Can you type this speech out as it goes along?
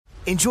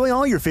Enjoy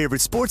all your favorite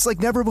sports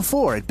like never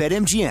before at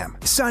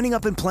BetMGM. Signing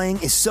up and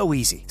playing is so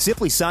easy.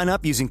 Simply sign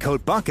up using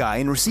code Buckeye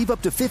and receive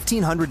up to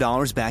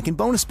 $1,500 back in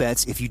bonus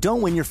bets if you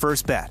don't win your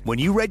first bet. When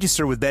you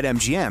register with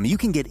BetMGM, you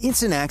can get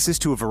instant access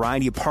to a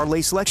variety of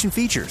parlay selection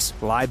features,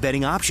 live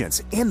betting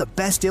options, and the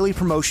best daily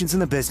promotions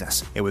in the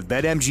business. And with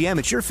BetMGM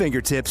at your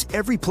fingertips,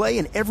 every play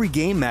and every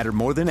game matter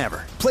more than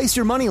ever. Place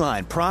your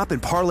moneyline, prop,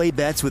 and parlay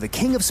bets with the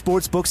king of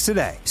sportsbooks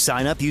today.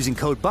 Sign up using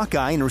code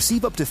Buckeye and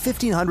receive up to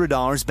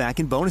 $1,500 back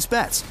in bonus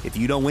bets if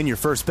you don't win your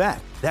first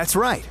bet. That's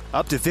right,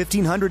 up to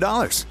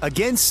 $1,500.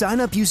 Again, sign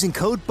up using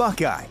code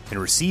Buckeye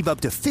and receive up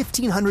to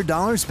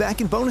 $1,500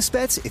 back in bonus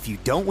bets if you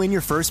don't win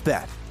your first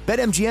bet.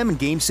 BetMGM and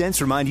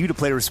GameSense remind you to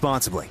play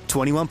responsibly.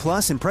 21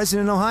 plus and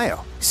present in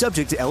Ohio.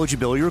 Subject to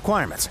eligibility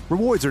requirements.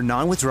 Rewards are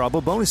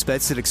non-withdrawable bonus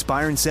bets that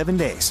expire in 7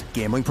 days.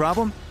 Gambling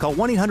problem? Call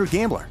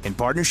 1-800-GAMBLER in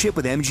partnership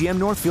with MGM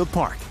Northfield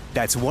Park.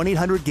 That's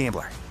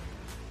 1-800-GAMBLER.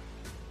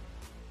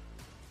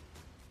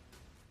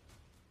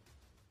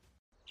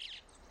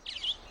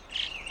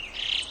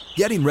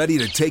 Getting ready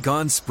to take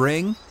on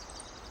spring?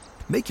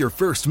 Make your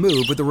first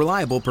move with the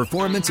reliable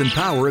performance and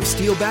power of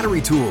Steel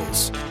battery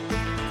tools.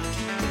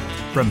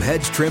 From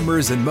hedge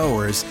trimmers and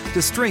mowers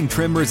to string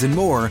trimmers and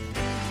more,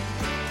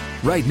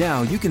 right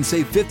now you can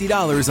save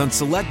 $50 on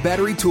select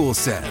battery tool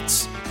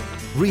sets.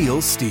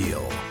 Real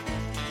Steel.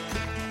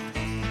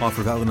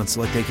 Offer valid on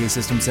select AK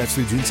system sets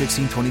through June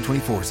 16,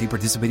 2024. See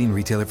participating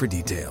retailer for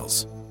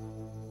details.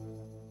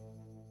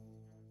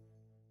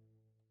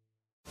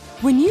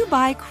 When you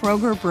buy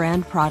Kroger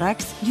brand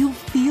products, you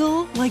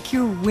feel like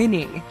you're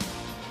winning.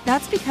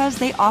 That's because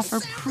they offer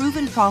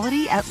proven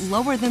quality at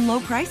lower than low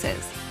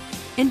prices.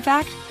 In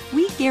fact,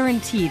 we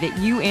guarantee that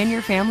you and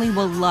your family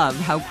will love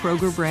how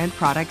Kroger brand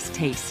products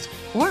taste,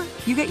 or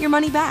you get your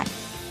money back.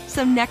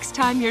 So next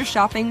time you're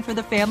shopping for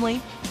the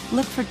family,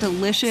 look for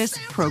delicious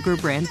Kroger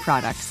brand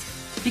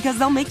products, because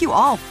they'll make you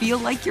all feel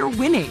like you're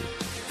winning.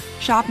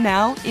 Shop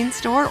now,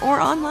 in-store,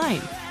 or online.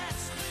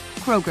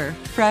 Kroger,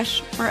 fresh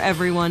for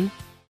everyone.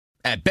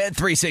 At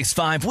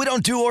Bet365, we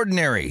don't do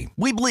ordinary.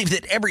 We believe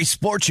that every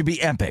sport should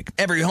be epic.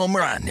 Every home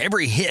run,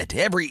 every hit,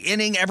 every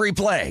inning, every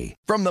play.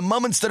 From the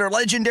moments that are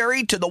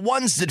legendary to the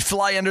ones that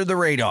fly under the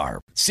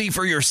radar. See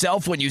for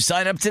yourself when you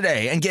sign up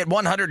today and get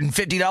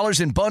 $150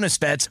 in bonus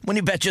bets when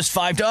you bet just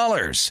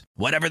 $5.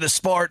 Whatever the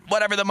sport,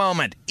 whatever the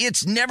moment,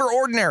 it's never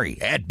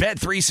ordinary at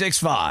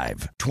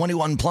Bet365.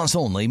 21 plus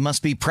only.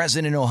 Must be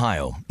present in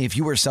Ohio. If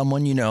you or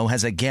someone you know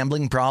has a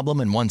gambling problem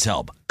and wants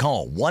help,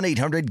 call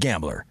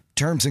 1-800-GAMBLER.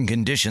 Terms and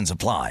conditions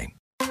apply.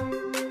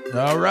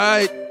 All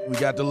right, we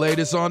got the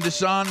latest on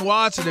Deshaun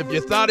Watson. If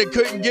you thought it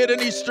couldn't get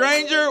any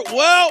stranger,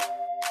 well,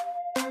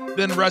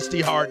 then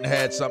Rusty Harden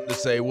had something to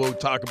say. We'll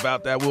talk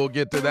about that. We'll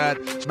get to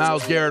that.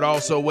 Myles Garrett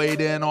also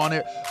weighed in on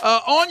it.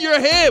 On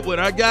your head, what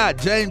I got,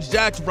 James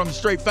Jackson from the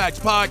Straight Facts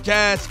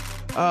Podcast.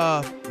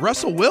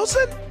 Russell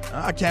Wilson?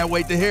 I can't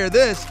wait to hear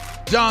this.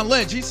 John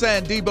Lynch, he's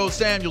saying Deebo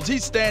Samuels,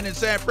 he's staying in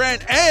San Fran,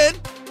 and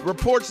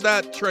reports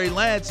that Trey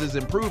Lance is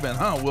improving.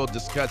 We'll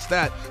discuss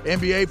that.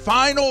 NBA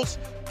Finals.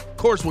 Of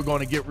course, we're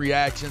going to get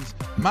reactions.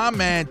 My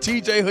man,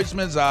 TJ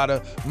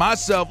Houshmandzadeh,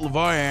 myself,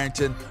 LeVar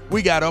Arrington,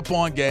 we got up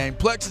on game.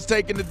 Plex is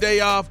taking the day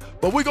off,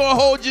 but we're going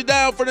to hold you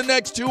down for the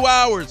next 2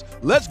 hours.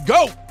 Let's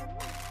go.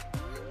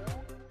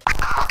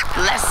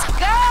 Let's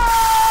go.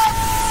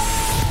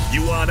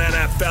 You want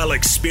NFL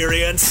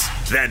experience?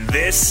 Then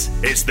this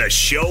is the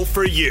show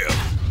for you.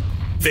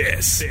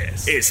 This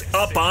is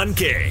Up on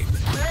Game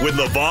with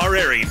LeVar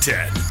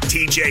Arrington,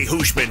 TJ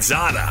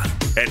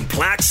Houshmandzadeh, and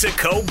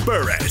Plaxico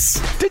Burress.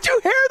 Did you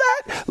hear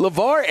that?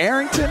 LeVar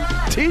Arrington,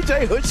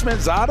 TJ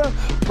Houshmandzadeh,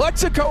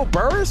 Plaxico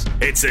Burress?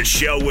 It's a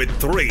show with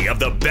three of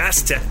the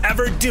best to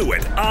ever do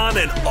it on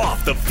and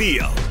off the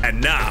field.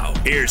 And now,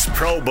 here's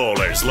Pro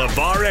Bowlers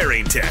LeVar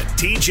Arrington,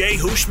 TJ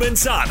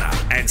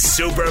Houshmandzadeh, and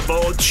Super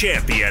Bowl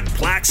champion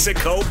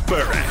Plaxico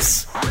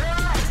Burress.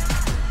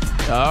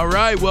 All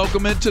right,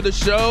 welcome into the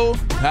show.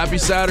 Happy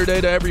Saturday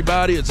to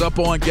everybody. It's Up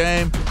on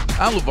Game.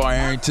 I'm LeVar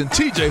Arrington.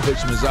 TJ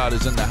Houshmandzadeh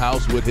is in the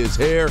house with his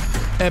hair.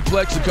 And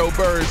Plaxico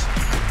Burress,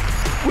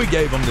 we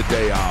gave him the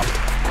day off.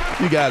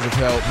 You guys have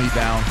held me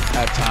down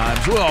at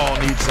times. We all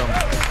need some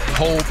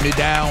hold me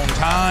down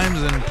times,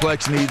 and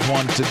Plex needs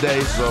one today,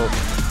 so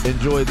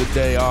enjoy the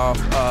day off.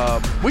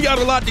 We got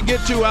a lot to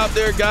get to out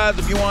there, guys.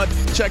 If you want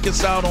to check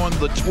us out on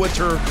the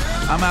Twitter,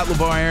 I'm at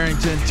LeVar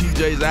Arrington.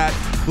 TJ's at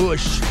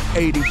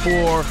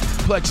Bush84.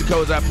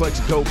 Plexico is at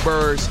Plaxico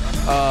Burress.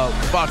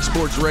 Fox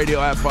Sports Radio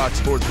at Fox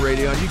Sports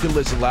Radio. And you can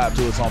listen live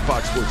to us on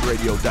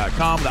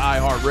foxsportsradio.com, the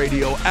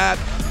iHeartRadio app,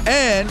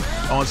 and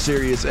on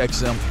Sirius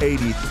XM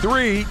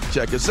 83.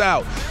 Check us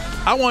out.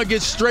 I want to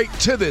get straight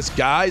to this,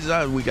 guys.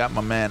 We got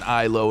my man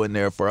Ilo in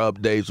there for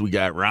updates. We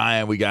got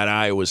Ryan. We got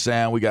Iowa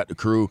Sam. We got the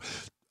crew.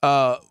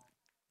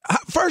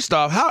 First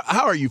off,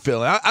 how are you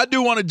feeling? I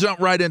do want to jump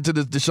right into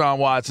this Deshaun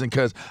Watson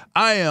because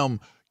I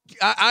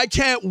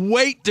can't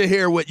wait to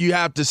hear what you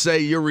have to say,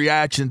 your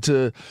reaction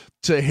to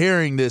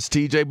hearing this,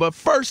 TJ. But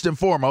first and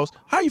foremost,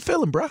 how you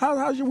feeling, bro?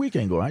 How's your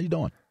weekend going? How you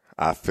doing?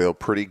 I feel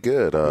pretty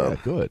good.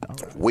 Good.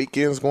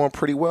 Weekend's going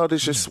pretty well.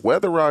 There's just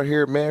weather out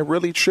here, man,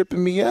 really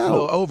tripping me out. A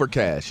little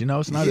overcast,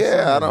 it's not.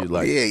 Yeah, I don't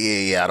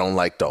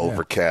like the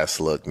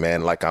overcast look,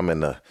 man. Like I'm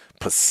in the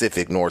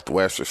Pacific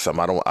Northwest or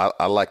something.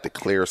 I like the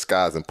clear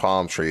skies and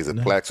palm trees. And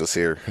Plex was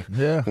here.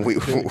 Yeah,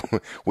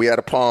 we had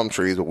the palm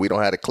trees, but we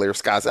don't have the clear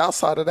skies.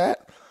 Outside of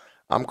that,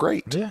 I'm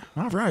great. Yeah.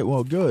 All right.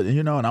 Well, good.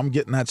 And I'm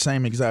getting that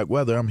same exact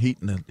weather. I'm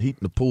heating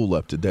the pool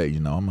up today.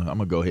 I'm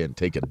gonna go ahead and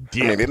take a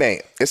dip. I mean,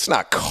 it's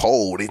not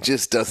cold. It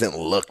just doesn't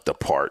look the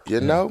part,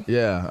 know?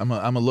 Yeah. I'm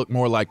gonna look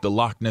more like the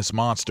Loch Ness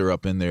Monster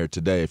up in there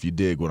today, if you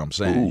dig what I'm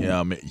saying. Ooh. You know what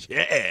I mean?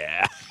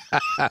 Yeah.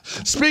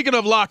 Speaking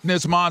of Loch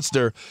Ness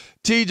Monster,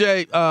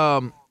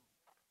 TJ,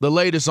 the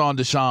latest on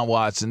Deshaun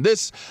Watson.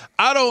 This,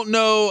 I don't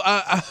know.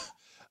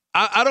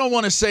 I don't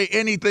want to say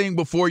anything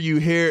before you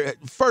hear it.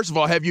 First of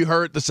all, have you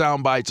heard the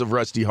sound bites of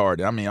Rusty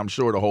Hardin? I mean, I'm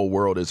sure the whole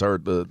world has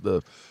heard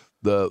the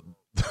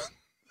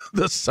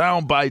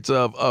sound bites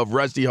of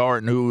Rusty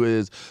Hardin, who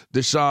is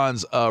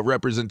Deshaun's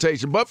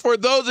representation. But for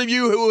those of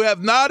you who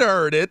have not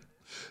heard it,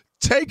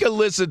 take a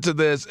listen to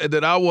this, and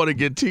then I want to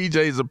get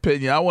TJ's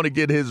opinion. I want to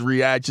get his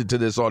reaction to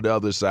this on the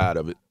other side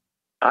of it.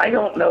 I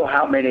don't know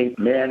how many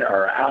men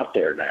are out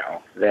there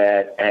now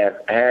that have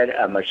had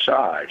a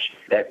massage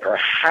that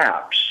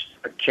perhaps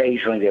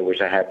occasionally there was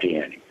a happy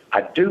ending.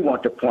 I do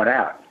want to point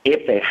out,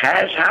 if it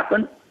has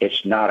happened,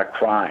 it's not a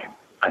crime.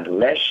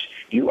 Unless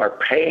you are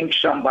paying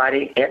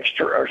somebody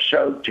extra or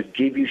so to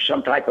give you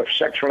some type of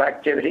sexual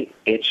activity,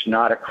 it's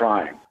not a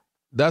crime.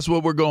 That's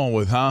what we're going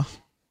with, huh?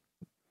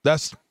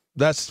 That's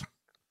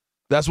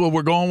what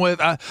we're going with.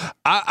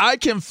 I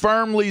can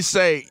firmly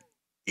say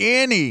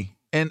any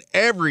and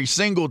every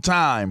single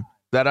time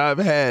that I've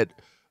had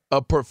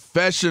a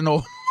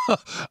professional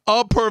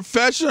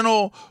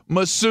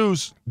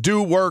masseuse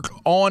do work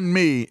on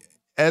me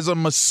as a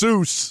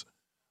masseuse,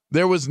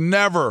 there was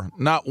never,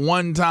 not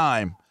one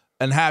time,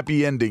 a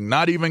happy ending,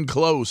 not even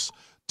close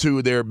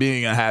to there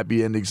being a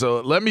happy ending.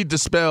 So let me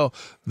dispel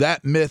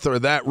that myth or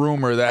that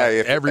rumor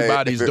that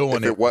everybody's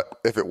doing it.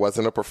 If it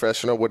wasn't a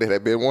professional, would it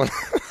have been one?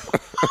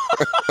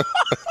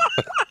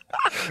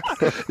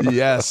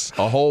 Yes,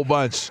 a whole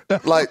bunch.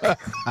 But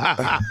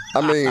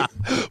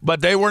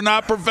they were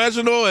not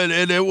professional,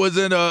 and it was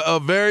in a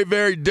very,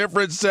 very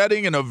different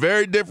setting and a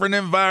very different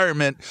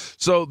environment.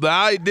 So the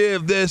idea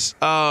of this,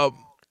 I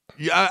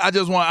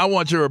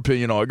want your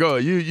opinion on it. Go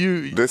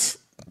ahead.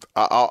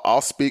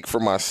 I'll speak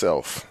for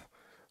myself.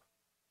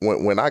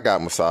 When I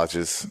got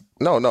massages,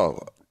 no,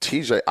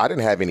 TJ, I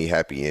didn't have any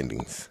happy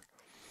endings.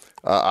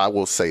 I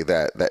will say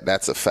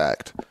that's a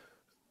fact.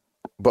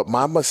 But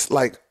my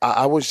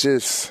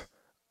massages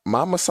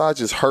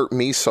hurt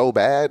me so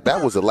bad.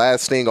 That was the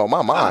last thing on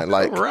my mind.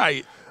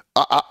 Right.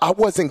 I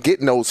wasn't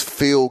getting those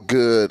feel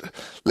good,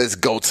 let's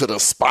go to the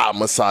spa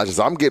massages.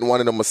 I'm getting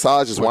one of the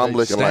massages where I'm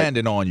looking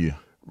standing on you.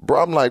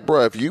 Bro, I'm like,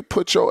 bro, if you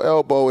put your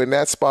elbow in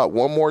that spot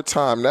one more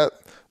time, it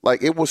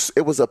was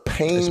a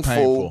painful. It's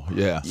painful,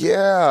 yeah.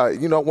 Yeah,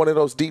 one of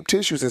those deep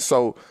tissues. And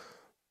so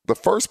the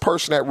first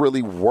person that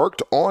really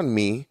worked on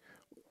me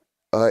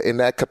in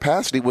that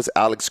capacity was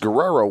Alex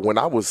Guerrero when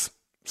I was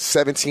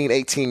 17,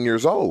 18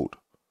 years old.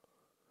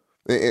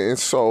 And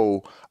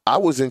so I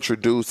was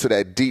introduced to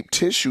that deep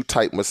tissue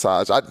type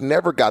massage. I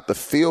never got the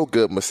feel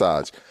good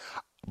massage.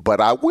 But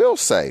I will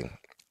say,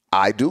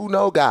 I do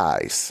know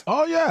guys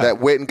that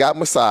went and got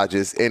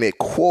massages and it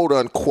quote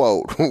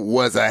unquote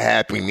was a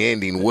happy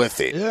ending with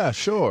it. Yeah,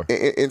 sure.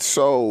 And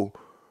so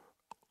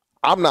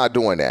I'm not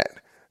doing that.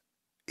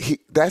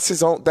 That's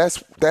his own.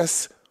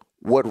 That's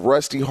what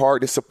Rusty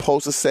Hart is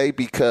supposed to say,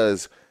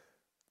 because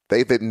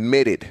they've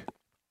admitted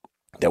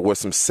there was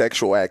some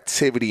sexual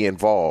activity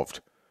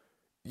involved.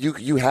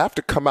 You have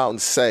to come out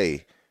and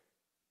say,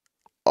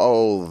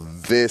 oh,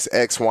 this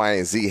X, Y,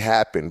 and Z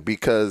happened,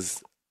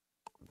 because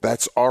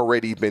that's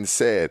already been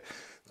said.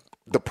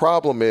 The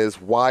problem is,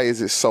 why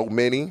is it so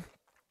many?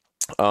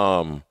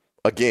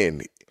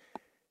 Again,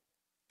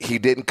 he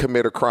didn't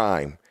commit a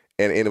crime.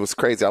 And it was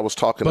crazy. I was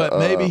talking to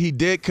maybe he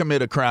did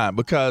commit a crime,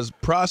 because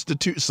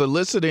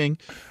soliciting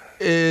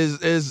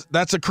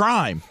that's a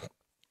crime.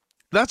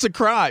 That's a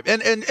crime.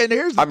 And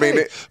here's the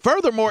thing.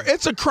 Furthermore,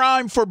 it's a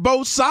crime for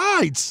both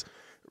sides.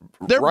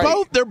 They're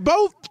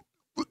both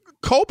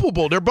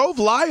culpable. They're both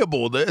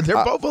liable.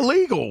 They're both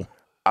illegal.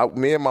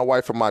 Me and my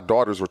wife and my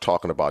daughters were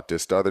talking about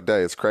this the other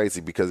day. It's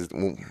crazy because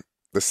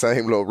the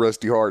same little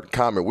Rusty Hart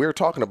comment. We were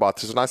talking about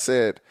this, and I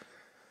said,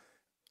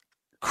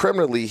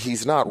 criminally,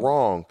 he's not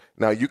wrong.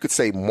 Now, you could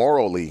say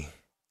morally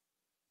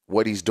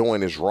what he's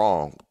doing is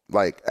wrong.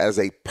 Like, as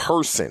a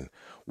person,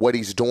 what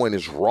he's doing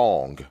is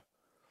wrong.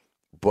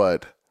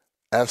 But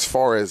as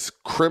far as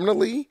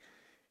criminally,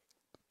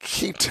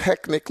 he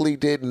technically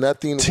did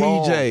nothing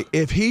wrong. TJ,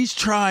 if he's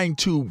trying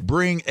to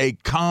bring a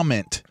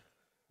comment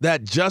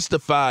that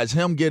justifies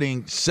him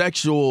getting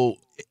sexual,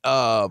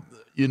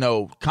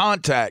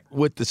 contact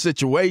with the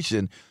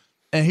situation,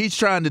 and he's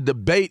trying to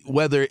debate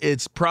whether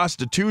it's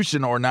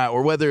prostitution or not,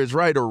 or whether it's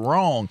right or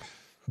wrong,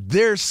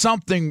 there's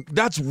something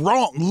that's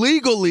wrong.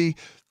 Legally,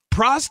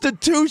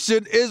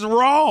 prostitution is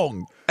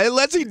wrong.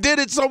 Unless he did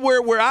it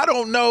somewhere where I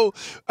don't know.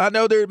 I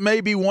know there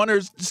may be one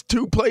or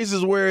two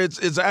places where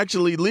it's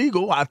actually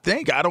legal. I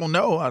think. I don't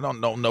know. I don't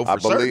know for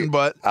certain,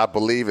 but I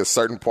believe in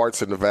certain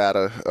parts of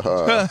Nevada.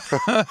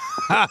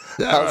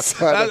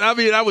 I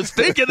mean, I was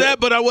thinking that,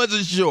 but I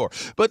wasn't sure.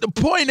 But the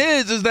point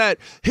is that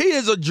he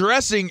is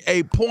addressing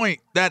a point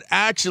that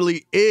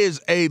actually is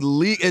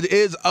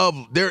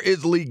there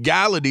is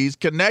legalities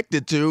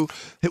connected to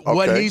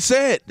what he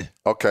said.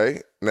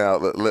 Okay, now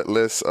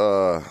let's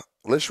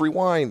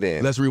rewind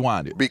then. Let's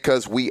rewind it.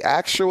 Because we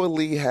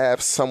actually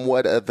have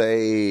somewhat of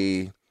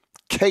a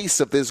case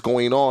of this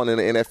going on in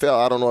the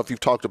NFL. I don't know if you've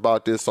talked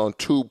about this on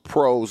Two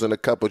Pros and a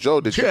Cup of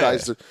Joe. Did you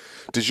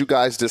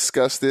guys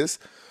discuss this?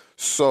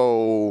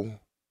 So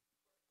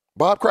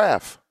Bob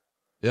Kraft.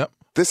 Yep.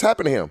 This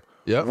happened to him.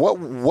 Yep.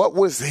 What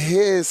was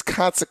his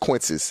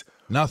consequences?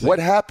 Nothing. What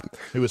happened?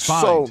 He was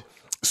fined.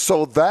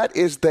 So that's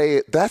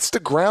the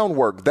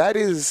groundwork. That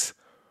is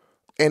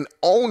an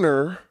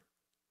owner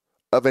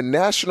of a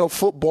National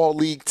Football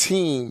League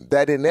team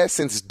that in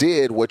essence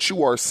did what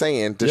you are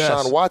saying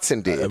Deshaun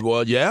Watson did.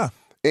 Well, yeah.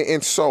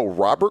 And so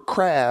Robert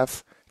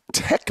Kraft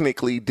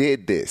technically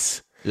did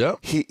this. Yep.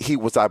 He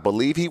was, I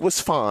believe he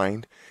was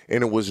fined,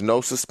 and it was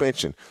no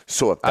suspension.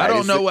 So if that I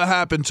don't know what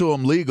happened to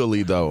him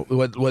legally, though.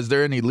 Was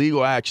there any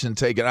legal action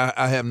taken?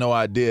 I have no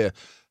idea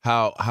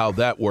how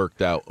that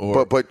worked out.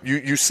 But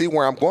you see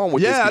where I'm going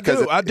with this? Yeah,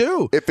 because I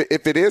do.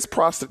 If it is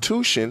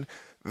prostitution,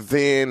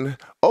 then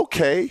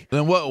okay.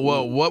 Then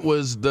what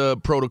was the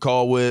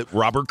protocol with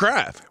Robert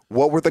Kraft?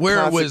 What were the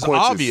consequences? Where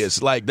it was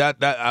obvious, like that.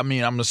 I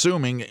mean, I'm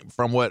assuming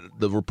from what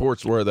the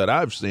reports were that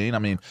I've seen. I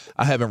mean,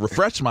 I haven't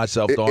refreshed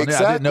myself on it.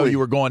 I didn't know you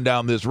were going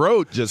down this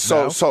road just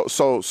now. So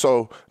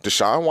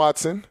Deshaun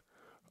Watson,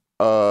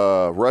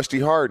 Rusty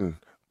Harden,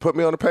 put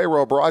me on the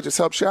payroll, bro. I just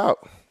helped you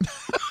out.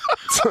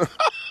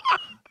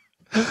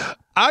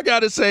 I got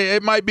to say,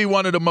 it might be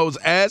one of the most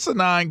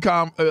asinine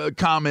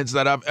comments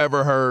that I've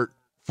ever heard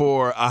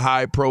for a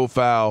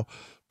high-profile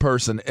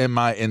person in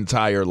my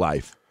entire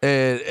life.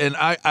 And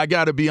I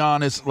got to be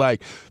honest,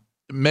 like,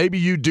 maybe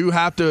you do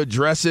have to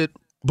address it,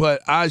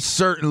 but I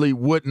certainly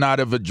would not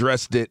have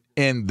addressed it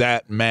in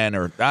that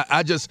manner.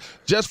 I just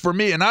for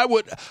me, and I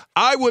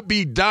would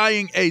be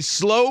dying a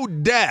slow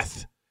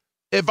death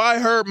if I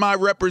heard my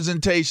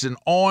representation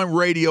on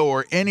radio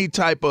or any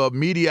type of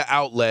media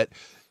outlet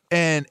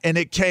and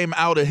it came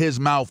out of his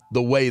mouth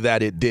the way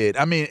that it did.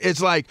 I mean,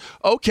 it's like,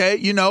 okay,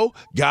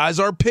 guys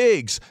are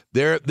pigs.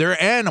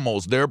 They're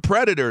animals. They're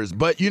predators.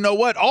 But you know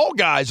what? All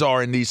guys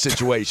are in these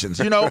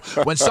situations.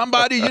 When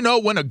somebody,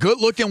 when a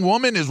good-looking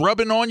woman is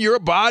rubbing on your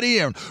body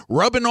and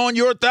rubbing on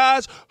your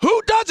thighs,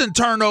 who doesn't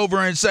turn over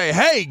and say,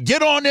 hey,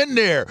 get on in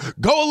there.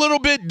 Go a little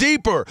bit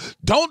deeper.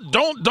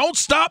 Don't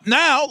stop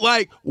now.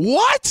 Like,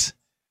 what?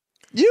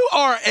 You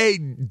are a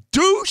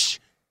douche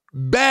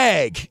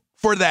bag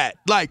for that.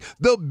 Like,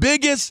 the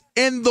biggest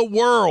in the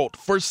world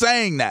for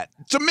saying that.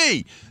 To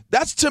me.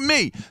 That's to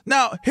me.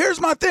 Now, here's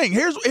my thing.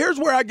 Here's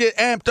where I get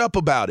amped up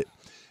about it.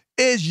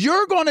 Is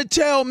you're going to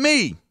tell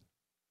me,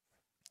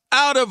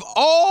 out of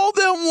all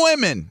them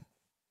women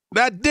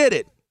that did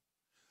it,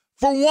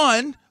 for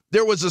one,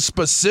 there was a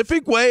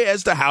specific way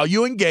as to how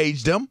you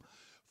engaged them.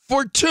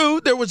 For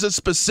two, there was a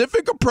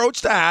specific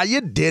approach to how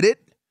you did it.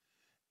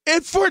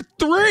 And for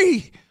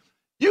three,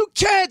 you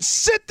can't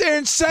sit there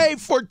and say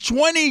for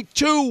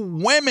 22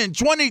 women,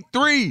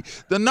 23,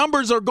 the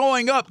numbers are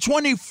going up,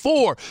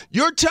 24.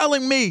 You're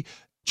telling me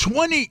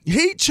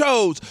he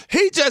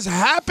just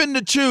happened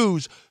to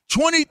choose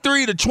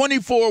 23 to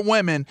 24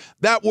 women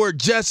that were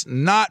just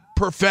not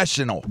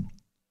professional.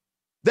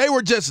 They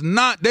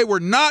were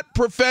not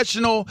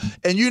professional,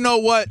 and you know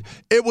what?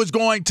 It was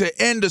going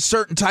to end a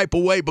certain type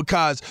of way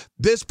because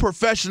this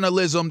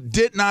professionalism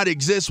did not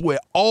exist with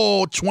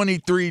all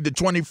 23 to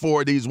 24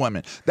 of these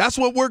women. That's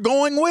what we're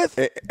going with.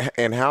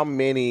 And how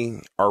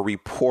many are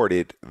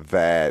reported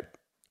that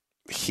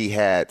he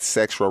had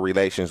sexual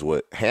relations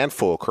with?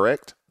 Handful,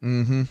 correct?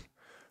 Mm-hmm.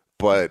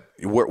 But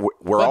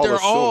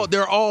all of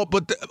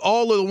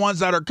the ones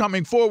that are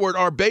coming forward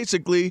are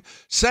basically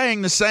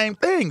saying the same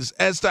things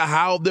as to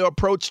how the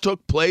approach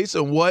took place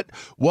and what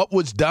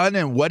was done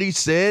and what he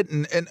said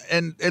and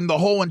the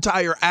whole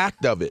entire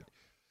act of it.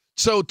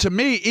 So to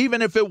me,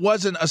 even if it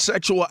wasn't a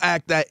sexual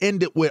act that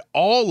ended with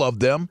all of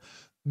them,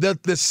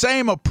 the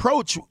same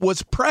approach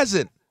was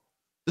present.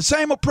 The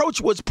same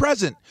approach was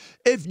present.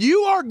 If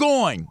you are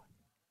going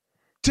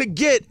to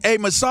get a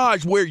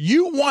massage where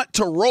you want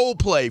to role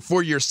play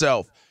for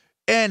yourself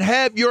and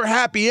have your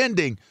happy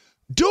ending,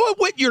 do it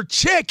with your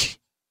chick.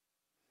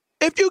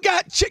 If you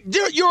got chick,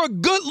 you're a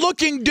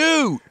good-looking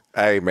dude.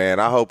 Hey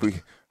man, I hope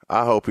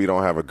he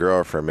don't have a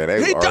girlfriend, man.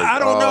 I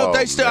don't know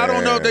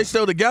if they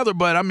still together,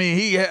 but I mean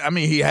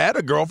he had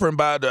a girlfriend.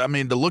 By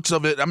the looks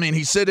of it,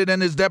 he said it in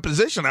his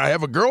deposition. I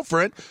have a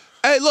girlfriend.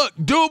 Hey, look,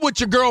 do it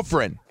with your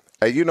girlfriend.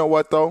 Hey, you know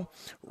what though?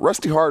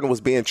 Rusty Harden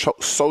was being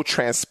so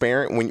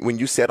transparent when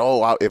you said,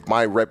 if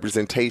my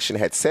representation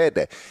had said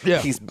that. Yeah.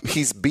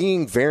 He's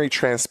being very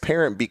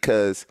transparent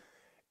because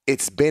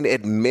it's been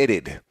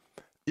admitted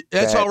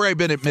That's already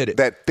been admitted.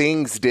 That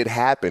things did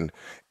happen.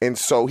 And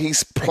so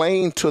he's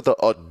playing to the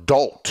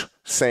adult,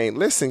 saying,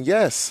 listen,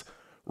 yes,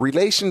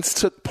 relations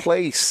took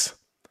place,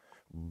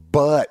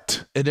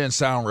 but it didn't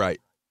sound right.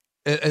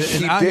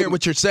 And I hear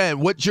what you're saying.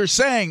 What you're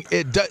saying,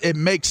 it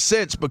makes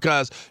sense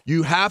because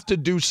you have to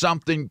do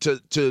something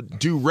to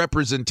do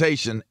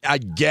representation, I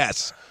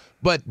guess.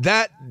 But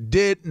that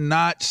did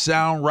not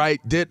sound right,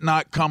 did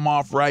not come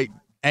off right.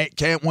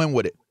 Can't win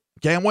with it.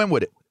 Can't win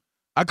with it.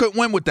 I couldn't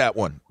win with that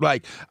one.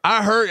 Like,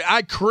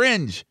 I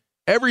cringe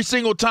every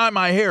single time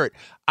I hear it.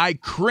 I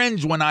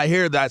cringe when I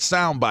hear that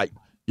soundbite.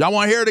 Y'all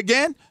want to hear it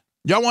again?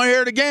 Y'all want to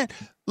hear it again?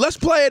 Let's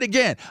play it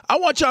again. I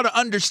want y'all to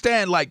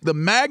understand, like, the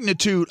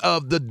magnitude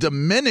of the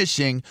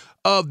diminishing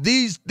of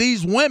these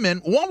women,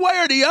 one way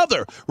or the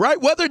other, right?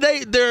 Whether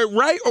they're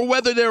right or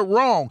whether they're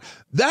wrong.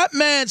 That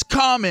man's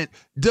comment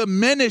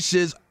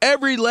diminishes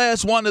every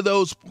last one of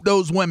those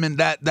women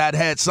that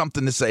had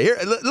something to say. Here,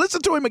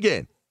 listen to him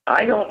again.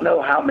 I don't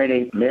know how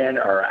many men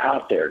are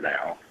out there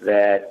now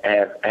that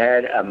have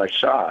had a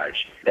massage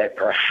that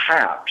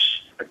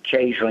perhaps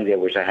occasionally there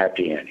was a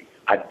happy ending.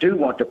 I do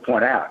want to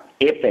point out,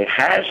 if it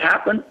has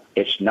happened,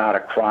 it's not a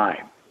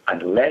crime.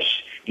 Unless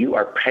you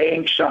are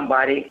paying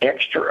somebody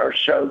extra or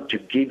so to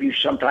give you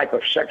some type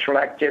of sexual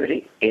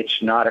activity,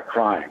 it's not a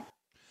crime.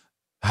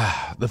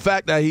 The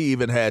fact that he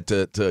even had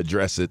to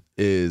address it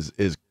is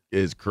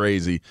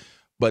crazy,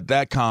 but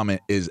that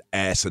comment is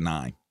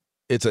asinine.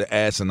 It's an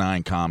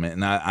asinine comment,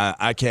 and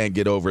I can't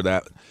get over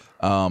that.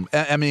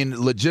 I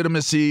mean,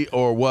 legitimacy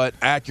or what,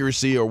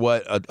 accuracy or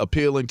what,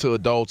 appealing to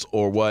adults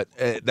or what,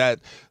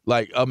 that,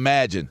 like,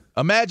 imagine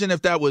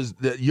if that was,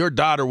 your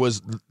daughter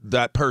was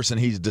that person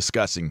he's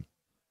discussing.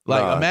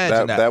 Like,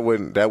 imagine that.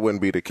 That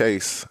wouldn't be the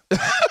case.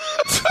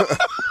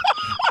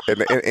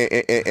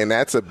 and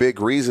that's a big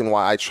reason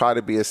why I try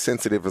to be as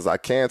sensitive as I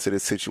can to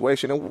this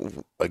situation.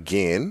 And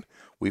again,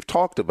 we've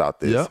talked about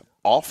this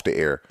off the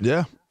air.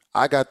 Yeah.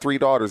 I got 3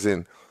 daughters,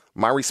 and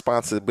my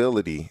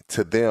responsibility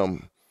to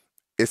them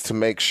is to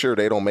make sure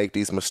they don't make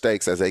these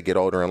mistakes as they get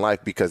older in life,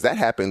 because that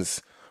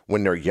happens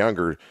when they're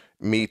younger.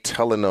 Me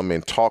telling them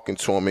and talking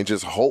to them and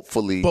just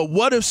hopefully. But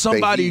what if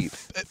somebody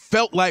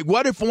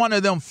what if one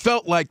of them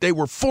felt like they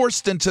were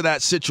forced into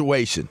that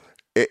situation?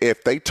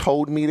 If they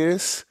told me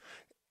this,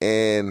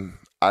 and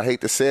I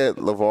hate to say it,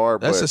 LeVar,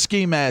 that's but a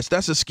ski mask.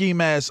 That's a ski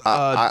mask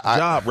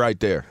job right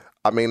there.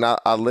 I mean,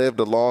 I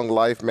lived a long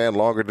life, man,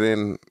 longer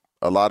than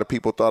a lot of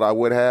people thought I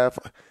would have.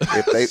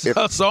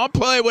 So I'm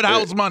playing with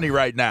house money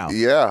right now.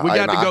 Yeah. We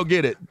got to go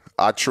get it.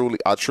 I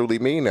truly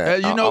mean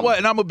that. You know what?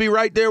 And I'm going to be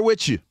right there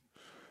with you.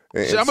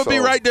 I'm going to be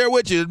right there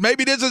with you.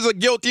 Maybe this is a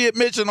guilty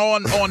admission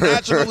on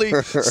nationally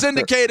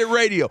syndicated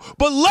radio.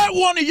 But let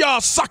one of y'all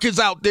suckers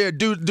out there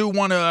do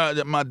one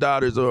of my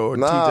daughters or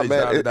TJ's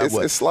daughter that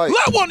way. It's like,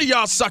 let one of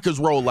y'all suckers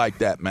roll like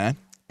that, man.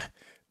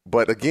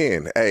 But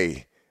again,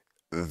 hey,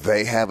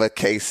 they have a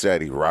case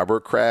study.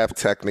 Robert Kraft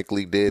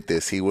technically did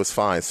this. He was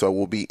fine. So it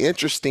will be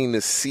interesting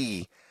to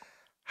see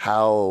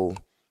how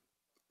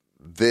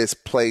this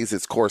plays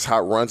its course, how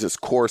it runs its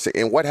course,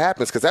 and what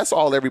happens, because that's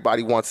all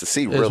everybody wants to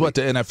see, really. It's what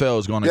the NFL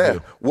is going to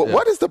do.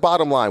 What is the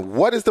bottom line?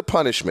 What is the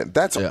punishment?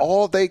 That's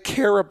all they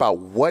care about.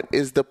 What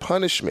is the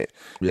punishment?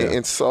 Yeah.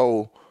 And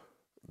so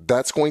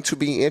that's going to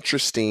be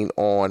interesting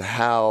on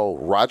how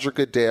Roger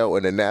Goodell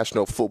and the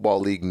National Football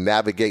League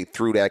navigate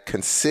through that,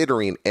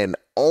 considering an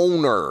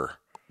owner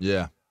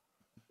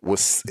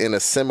was in a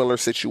similar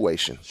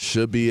situation.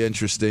 Should be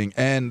interesting.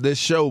 And this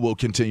show will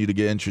continue to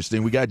get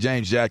interesting. We got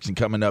James Jackson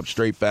coming up,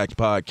 Straight Facts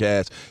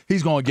Podcast.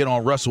 He's going to get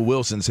on Russell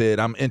Wilson's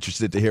head. I'm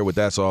interested to hear what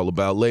that's all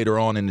about. Later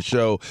on in the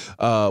show,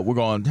 we're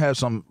going to have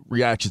some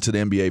reaction to the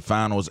NBA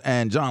Finals.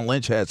 And John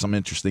Lynch had some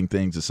interesting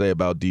things to say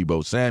about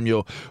Deebo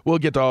Samuel. We'll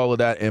get to all of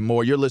that and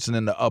more. You're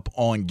listening to Up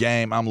On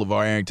Game. I'm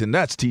LeVar Arrington.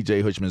 That's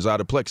TJ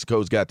Hushmanzada.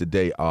 Plexico's got the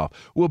day off.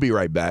 We'll be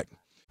right back.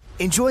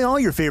 Enjoy all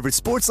your favorite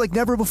sports like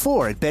never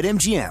before at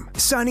BetMGM.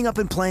 Signing up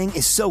and playing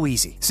is so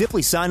easy.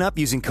 Simply sign up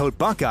using code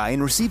Buckeye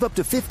and receive up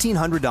to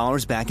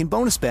 $1,500 back in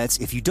bonus bets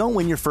if you don't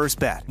win your first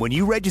bet. When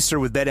you register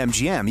with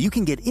BetMGM, you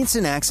can get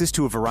instant access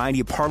to a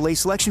variety of parlay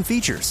selection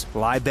features,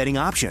 live betting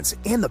options,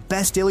 and the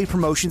best daily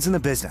promotions in the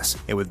business.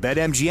 And with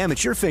BetMGM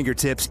at your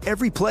fingertips,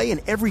 every play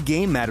and every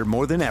game matter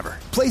more than ever.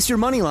 Place your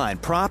moneyline,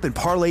 prop, and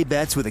parlay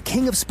bets with the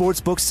king of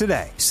sportsbooks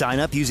today. Sign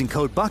up using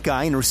code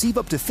Buckeye and receive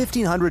up to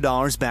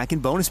 $1,500 back in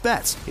bonus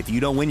bets if you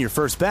don't win your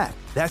first bet.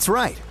 That's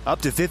right,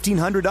 up to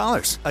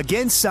 $1,500.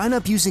 Again, sign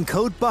up using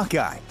code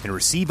Buckeye and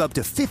receive up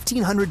to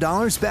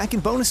 $1,500 back in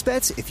bonus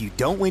bets if you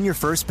don't win your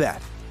first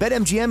bet.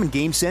 BetMGM and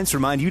GameSense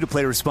remind you to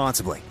play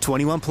responsibly.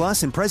 21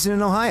 plus and present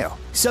in Ohio.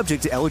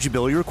 Subject to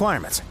eligibility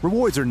requirements.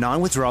 Rewards are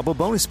non-withdrawable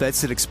bonus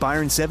bets that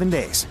expire in 7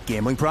 days.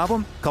 Gambling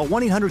problem? Call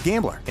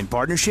 1-800-GAMBLER in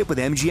partnership with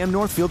MGM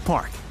Northfield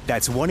Park.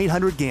 That's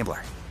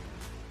 1-800-GAMBLER.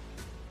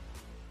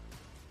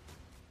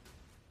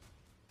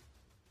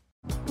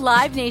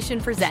 Live Nation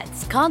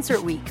presents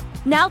Concert Week.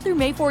 Now through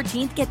May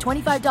 14th, get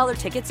 $25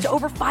 tickets to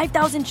over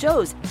 5,000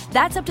 shows.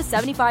 That's up to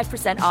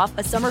 75% off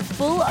a summer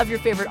full of your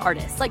favorite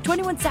artists like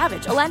 21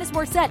 Savage, Alanis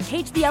Morissette,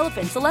 Cage the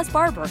Elephant, Celeste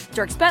Barber,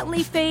 Dierks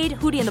Bentley, Fade,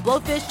 Hootie and the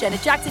Blowfish,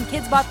 Janet Jackson,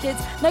 Kidz Bop Kids,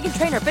 Meghan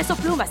Trainor, Peso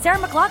Pluma, Sarah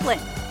McLachlan.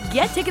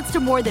 Get tickets to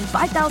more than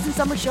 5,000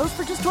 summer shows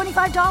for just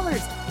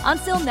 $25.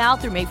 Until now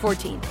through May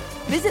 14th.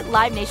 Visit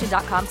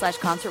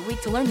LiveNation.com/Concert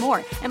Week to learn more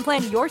and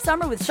plan your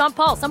summer with Sean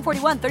Paul, Sum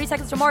 41, 30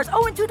 Seconds to Mars,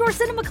 and Two Door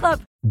Cinema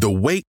Club. The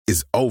wait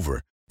is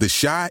over. The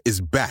Chi is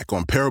back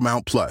on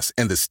Paramount Plus,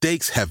 and the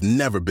stakes have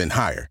never been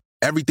higher.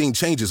 Everything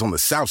changes on the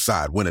South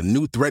Side when a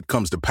new threat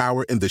comes to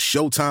power in the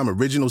Showtime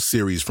original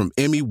series from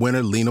Emmy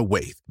winner Lena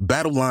Waithe.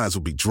 Battle lines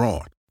will be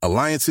drawn,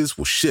 alliances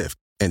will shift,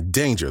 and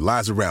danger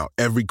lies around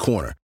every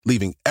corner,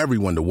 leaving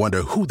everyone to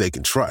wonder who they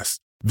can trust.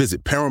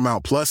 Visit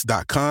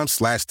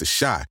ParamountPlus.com/The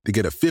Chi to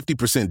get a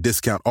 50%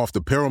 discount off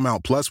the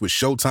Paramount Plus with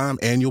Showtime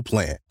annual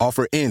plan.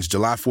 Offer ends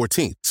July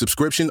 14th.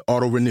 Subscription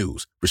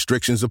auto-renews.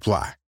 Restrictions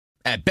apply.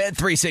 At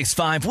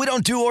Bet365, we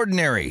don't do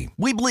ordinary.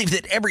 We believe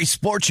that every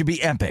sport should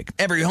be epic.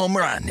 Every home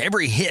run,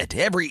 every hit,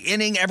 every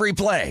inning, every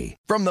play.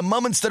 From the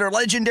moments that are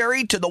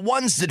legendary to the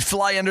ones that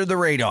fly under the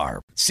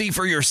radar. See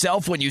for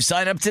yourself when you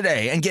sign up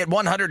today and get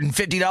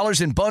 $150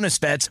 in bonus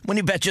bets when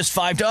you bet just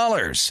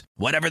 $5.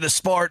 Whatever the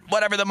sport,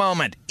 whatever the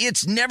moment,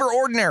 it's never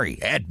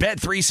ordinary at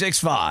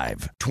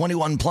Bet365.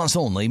 21 plus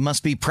only.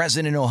 Must be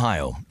present in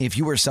Ohio. If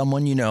you or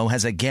someone you know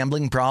has a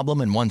gambling problem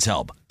and wants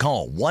help,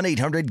 call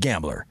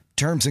 1-800-GAMBLER.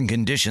 Terms and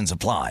conditions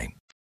apply.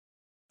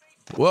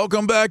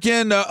 Welcome back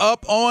into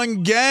Up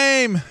on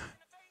Game.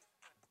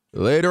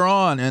 Later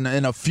on,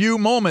 in a few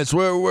moments,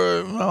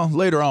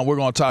 later on, we're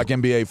going to talk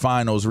NBA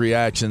Finals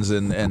reactions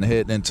and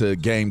hit into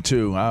Game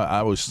 2.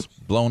 I was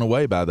blown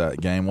away by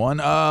that Game 1.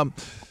 And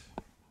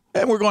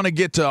we're going to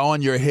get to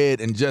On Your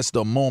Head in just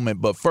a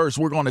moment. But first,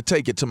 we're going to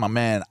take it to my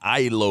man,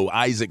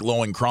 Isaac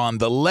Lowenkron,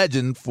 the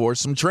legend, for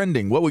some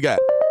trending. What we got?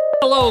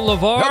 Hello,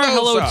 LeVar.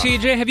 Hello, sir.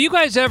 TJ. Have you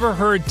guys ever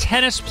heard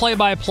tennis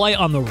play-by-play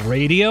on the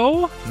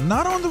radio?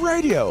 Not on the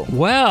radio.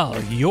 Well,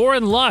 you're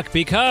in luck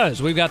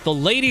because we've got the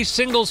ladies'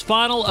 singles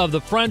final of the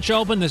French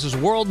Open. This is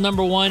world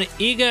number 1,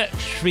 Iga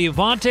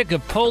Świątek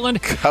of Poland,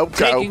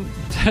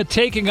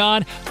 taking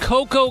on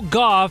Coco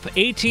Gauff,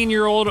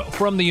 18-year-old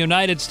from the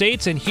United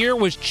States. And here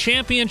was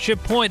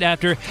championship point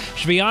after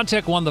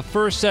Świątek won the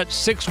first set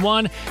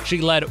 6-1. She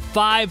led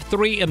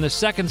 5-3 in the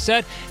second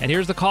set. And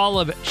here's the call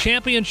of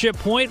championship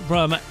point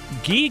from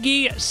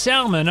Gigi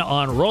Salmon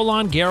on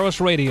Roland Garros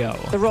Radio.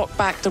 The rock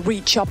back, the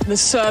reach up, and the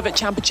serve at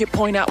championship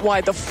point out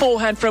wide. The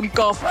forehand from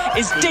Gauff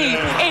is deep.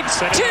 It's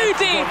too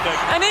deep.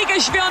 And Iga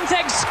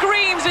Świątek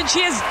screams, and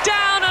she is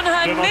down on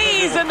her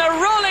knees in the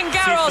Roland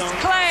Garros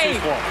clay.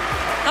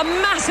 A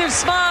massive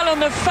smile on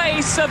the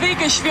face of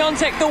Iga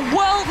Świątek, the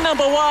world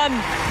number 1.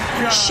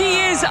 She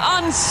is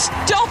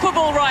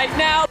unstoppable right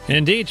now.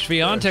 Indeed,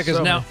 Świątek is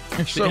now...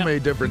 So many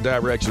different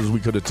directions we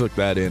could have took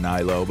that in,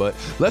 Ilo, but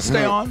let's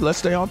stay on. Let's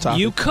stay on topic.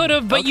 You could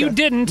have, but you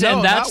didn't,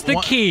 and that's the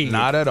key.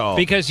 Not at all.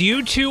 Because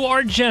you two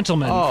are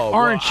gentlemen,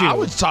 aren't you? I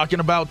was talking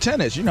about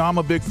tennis. You know, I'm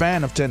a big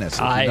fan of tennis.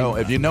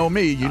 If you know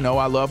me, you know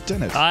I love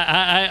tennis.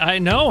 I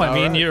know. I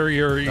mean,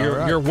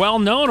 you're well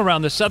known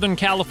around the Southern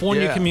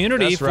California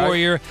community for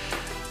your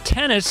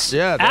tennis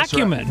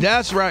acumen. Right.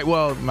 That's right.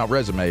 Well, my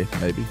resume,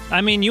 maybe. I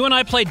mean, you and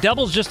I played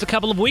doubles just a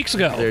couple of weeks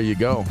ago. There you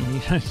go.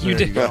 You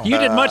did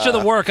much of the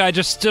work. I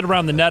just stood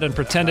around the net and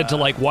pretended to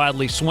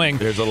wildly swing.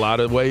 There's a lot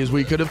of ways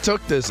we could have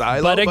took this,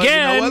 Ilo, but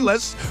again, you know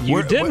what?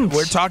 you didn't.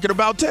 We're talking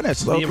about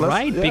tennis. So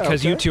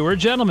because you two are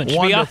gentlemen.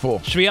 Wonderful.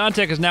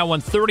 Świątek has now won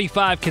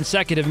 35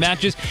 consecutive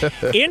matches.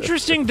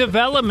 Interesting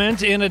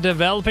development in a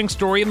developing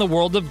story in the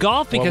world of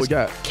golf because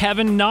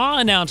Kevin Na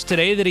announced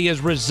today that he has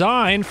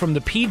resigned from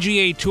the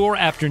PGA Tour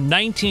after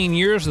 19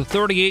 years. The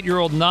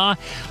 38-year-old Na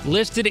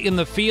listed in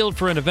the field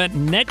for an event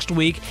next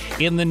week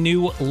in the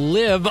new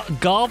Live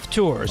Golf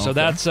Tour. So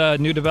that's a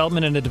new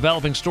development and a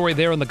developing story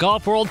there in the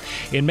golf world.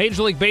 In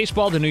Major League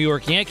Baseball, the New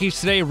York Yankees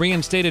today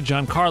reinstated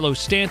Giancarlo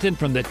Stanton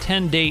from the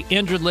 10-day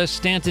injured list.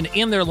 Stanton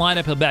in their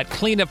lineup. He'll bat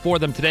cleanup for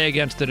them today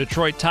against the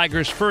Detroit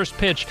Tigers. First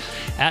pitch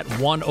at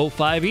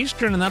 1:05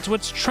 Eastern, and that's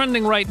what's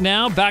trending right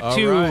now. Back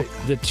to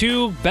the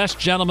two best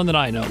gentlemen that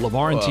I know,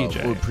 LeVar and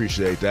TJ. We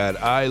appreciate that,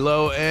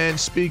 Ilo. And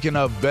speaking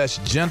of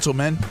best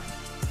gentlemen,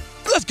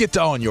 let's get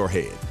to On Your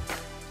Head.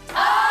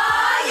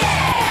 Oh,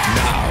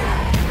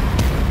 yeah!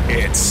 Now,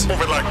 it's Move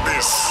It Like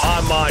This.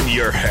 I'm On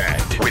Your Head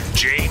with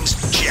James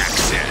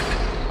Jackson.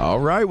 All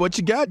right, what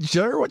you got,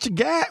 Jer? What you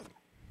got?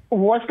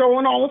 What's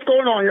going on? What's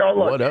going on, y'all?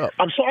 Look, what up?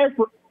 I'm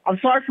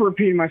sorry for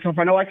repeating myself.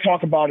 I know I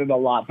talk about it a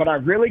lot, but I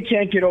really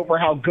can't get over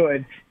how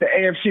good the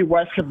AFC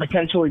West could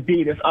potentially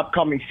be this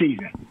upcoming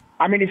season.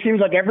 I mean, it seems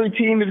like every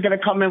team is going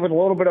to come in with a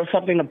little bit of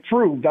something to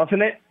prove,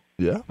 doesn't it?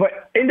 Yeah.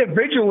 But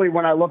individually,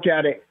 when I look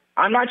at it,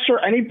 I'm not sure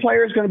any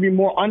player is going to be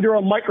more under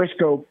a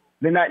microscope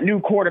than that new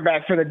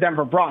quarterback for the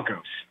Denver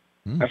Broncos.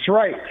 That's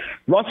right.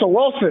 Russell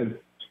Wilson.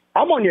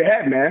 I'm on your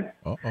head, man.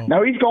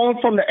 Now he's going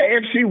from the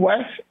AFC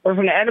West or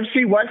from the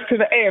NFC West to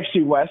the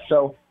AFC West.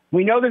 So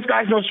we know this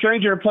guy's no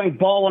stranger to playing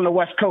ball on the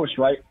West Coast,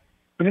 right?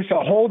 But it's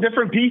a whole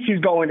different beast he's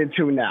going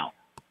into now.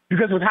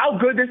 Because with how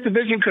good this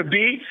division could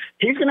be,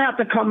 he's going to have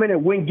to come in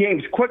and win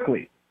games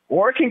quickly.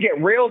 Or it can get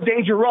real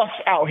dangerous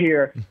out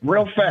here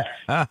real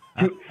fast.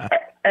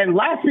 And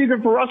last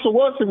season for Russell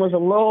Wilson was a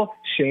little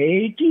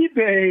shaky,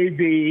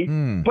 baby.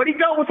 But he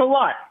dealt with a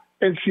lot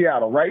in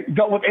Seattle, right?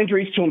 Dealt with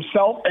injuries to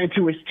himself and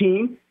to his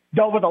team.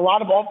 Dealt with a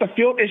lot of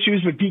off-the-field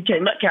issues with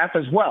DK Metcalf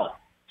as well.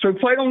 So he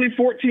played only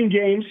 14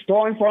 games,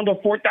 throwing for under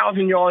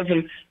 4,000 yards,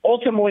 and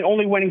ultimately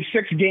only winning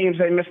 6 games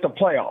they missed the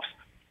playoffs.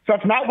 So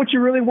that's not what you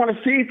really want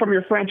to see from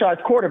your franchise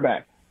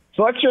quarterback.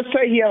 So let's just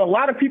say he had a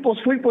lot of people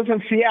sleepless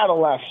in Seattle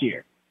last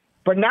year.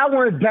 But now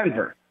we're in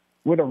Denver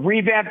with a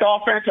revamped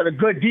offense and a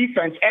good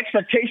defense.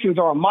 Expectations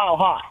are a mile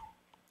high.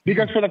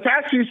 Because for the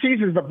past few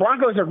seasons, the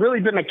Broncos have really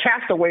been the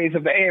castaways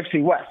of the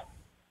AFC West.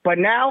 But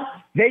now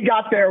they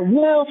got their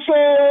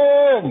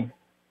Wilson.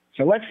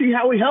 So let's see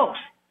how he helps.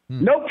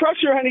 No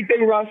pressure or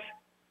anything, Russ,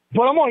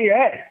 but I'm on your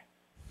head.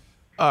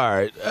 All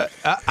right.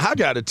 I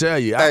got to tell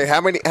you. Hey, how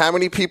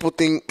many people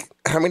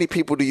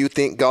do you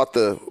think got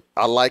the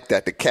I like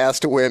that, the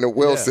Castaway and the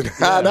Wilson?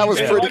 That was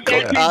pretty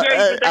cool.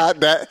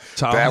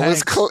 That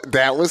was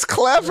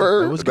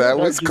clever. That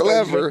was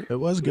clever. It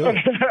was good.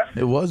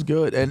 It was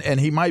good. And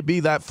he might be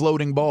that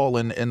floating ball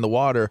in the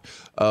water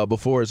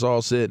before it's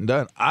all said and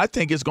done. I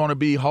think it's going to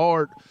be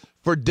hard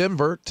for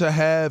Denver to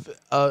have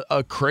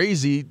a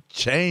crazy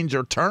change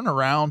or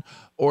turnaround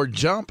or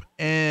jump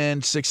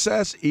in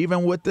success,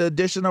 even with the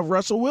addition of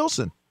Russell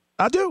Wilson.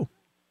 I do.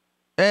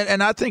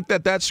 And I think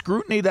that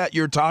scrutiny that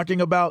you're talking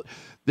about,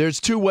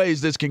 there's 2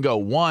 ways this can go.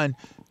 One,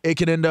 it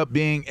could end up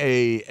being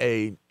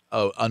an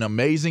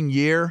amazing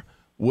year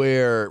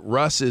where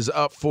Russ is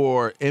up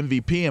for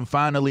MVP and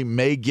finally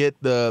may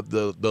get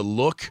the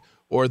look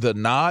or the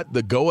nod,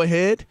 the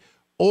go-ahead,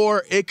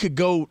 or it could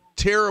go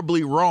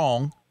terribly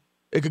wrong.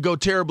 It could go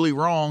terribly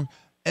wrong,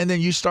 and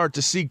then you start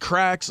to see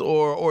cracks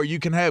or you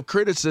can have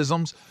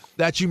criticisms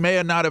that you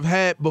may not have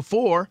had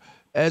before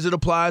as it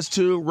applies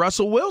to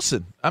Russell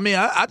Wilson. I mean,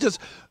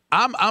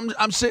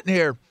 I'm sitting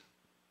here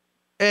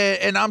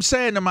and I'm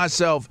saying to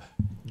myself,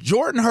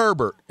 Jordan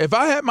Herbert, if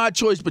I had my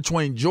choice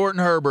between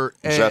Jordan Herbert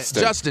and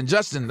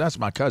Justin, that's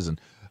my cousin.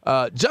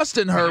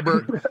 Justin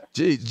Herbert,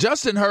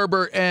 Justin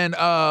Herbert and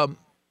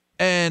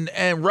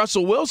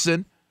Russell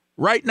Wilson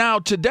right now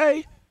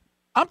today,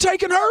 I'm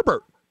taking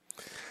Herbert.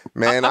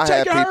 Man, I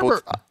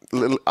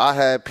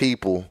had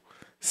people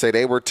say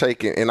they were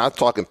taking, and I'm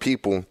talking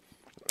people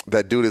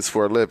that do this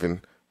for a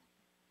living,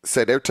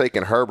 say they're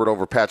taking Herbert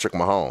over Patrick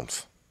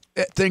Mahomes.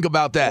 Think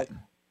about that.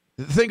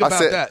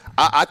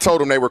 I told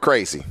them they were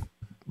crazy.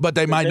 But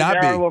they might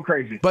not be. A little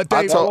crazy. But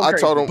I told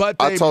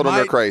them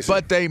they're crazy.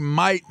 But they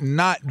might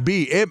not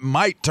be. It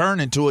might turn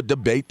into a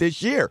debate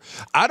this year.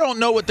 I don't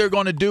know what they're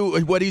going to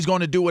do, what he's going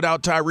to do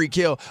without Tyreek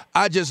Hill.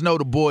 I just know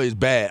the boy is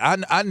bad.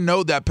 I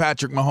know that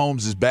Patrick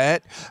Mahomes is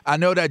bad. I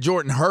know that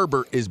Jordan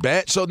Herbert is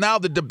bad. So now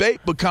the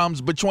debate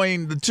becomes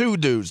between the 2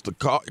 dudes, the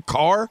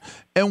Carr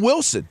and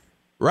Wilson.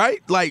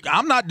 Right? Like,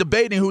 I'm not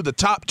debating who the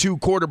top 2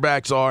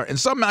 quarterbacks are, and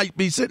some might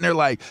be sitting there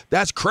like,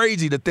 that's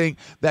crazy to think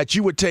that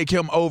you would take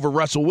him over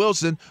Russell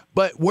Wilson.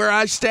 But where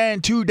I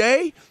stand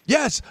today,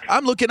 yes,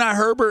 I'm looking at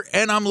Herbert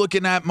and I'm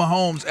looking at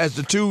Mahomes as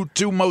the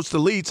two most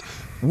elites.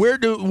 Where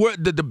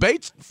the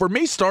debate for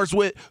me starts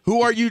with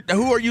who are you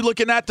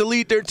looking at to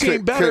lead their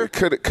team better?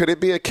 Could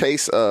it be a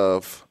case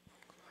of,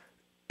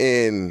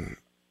 in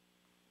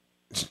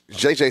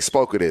JJ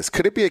spoke of this,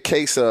 could it be a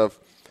case of,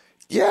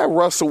 yeah,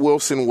 Russell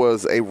Wilson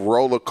was a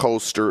roller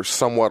coaster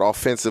somewhat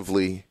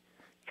offensively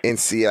in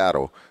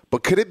Seattle.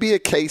 But could it be a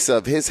case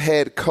of his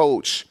head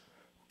coach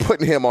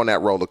putting him on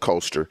that roller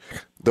coaster?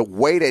 The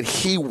way that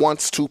he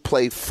wants to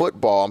play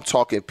football, I'm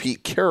talking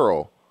Pete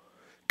Carroll,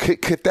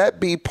 could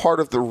that be part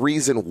of the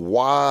reason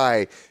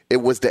why it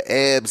was the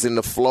ebbs and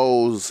the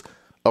flows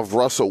of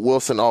Russell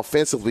Wilson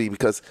offensively?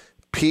 Because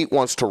Pete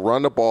wants to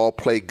run the ball,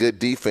 play good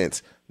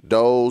defense.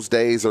 Those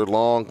days are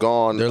long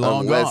gone. They're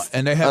long gone,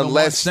 and they haven't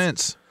won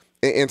since.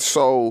 And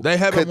so they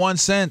haven't won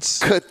since.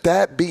 Could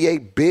that be a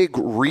big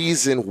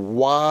reason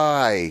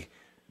why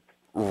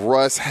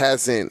Russ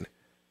hasn't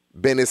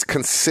been as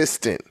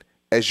consistent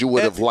as you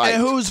would have liked?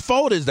 And whose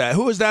fault is that?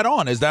 Who is that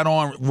on? Is that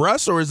on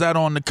Russ or is that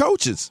on the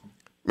coaches?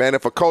 Man,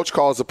 if a coach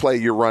calls a play,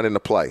 you're running the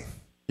play.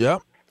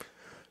 Yep.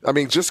 I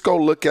mean, just go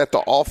look at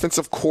the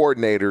offensive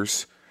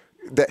coordinators.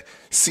 That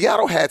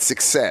Seattle had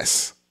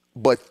success,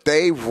 but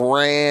they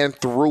ran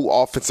through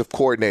offensive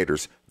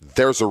coordinators.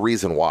 There's a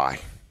reason why.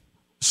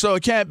 So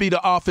it can't be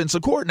the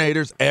offensive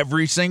coordinators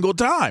every single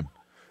time.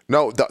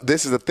 No,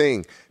 this is the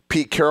thing.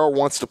 Pete Carroll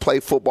wants to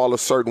play football a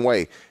certain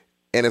way.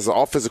 And as an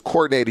offensive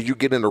coordinator, you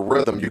get in the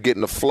rhythm, you get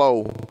in the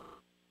flow.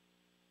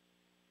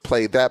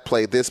 Play that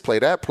play, this play,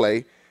 that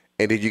play,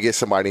 and then you get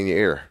somebody in your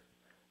ear.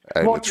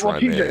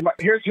 TJ,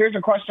 here's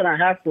a question I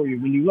have for you.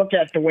 When you look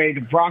at the way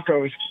the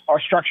Broncos are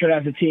structured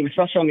as a team,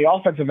 especially on the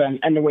offensive end,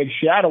 and the way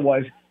Seattle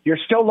was, you're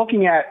still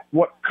looking at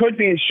what could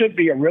be and should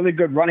be a really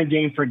good running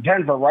game for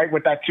Denver, right,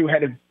 with that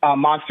two-headed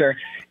monster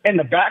in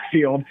the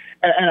backfield,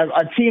 and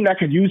a team that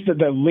could use the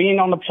lean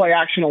on the play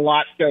action a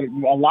lot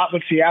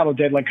what Seattle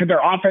did. Like, could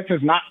their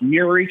offenses not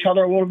mirror each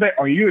other a little bit,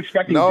 or are you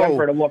expecting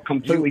Denver to look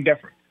completely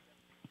different?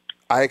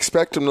 I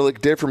expect them to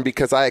look different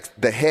because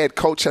the head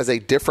coach has a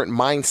different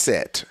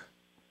mindset.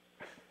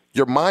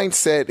 Your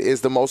mindset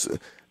is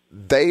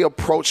they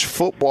approach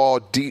football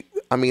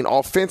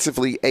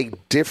offensively a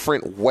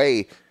different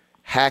way,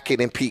 Hackett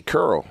and Pete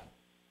Carroll.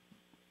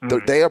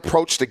 They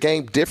approach the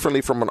game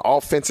differently from an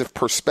offensive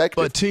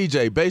perspective. But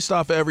TJ, based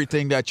off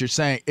everything that you're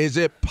saying, is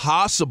it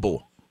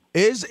possible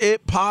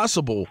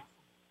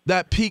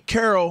that Pete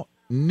Carroll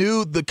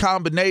knew the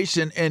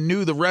combination and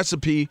knew the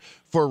recipe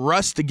for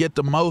Russ to get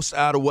the most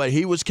out of what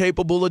he was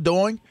capable of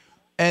doing?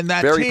 And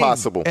that Very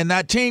possible. And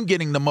that team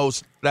getting the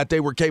most that they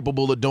were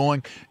capable of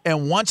doing.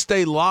 And once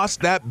they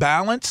lost that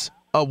balance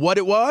of what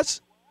it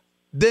was,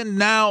 then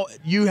now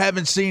you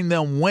haven't seen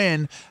them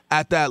win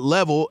at that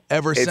level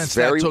ever since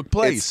that took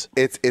place.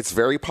 It's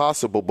very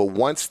possible, but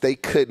once they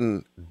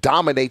couldn't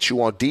dominate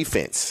you on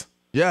defense.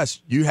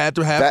 Yes, you had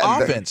to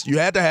have offense. You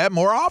had to have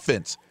more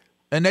offense.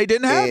 And they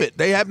didn't have it.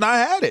 They have not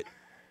had it.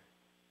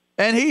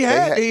 And he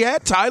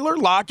had Tyler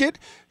Lockett.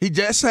 He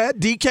just had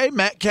DK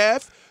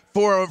Metcalf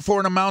for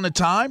an amount of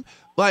time.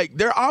 Like,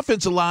 their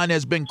offensive line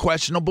has been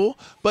questionable,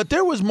 but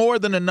there was more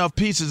than enough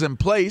pieces in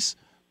place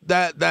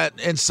that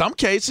in some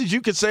cases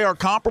you could say are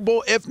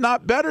comparable, if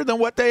not better, than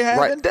what they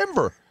had in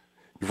Denver.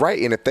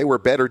 Right, and if they were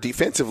better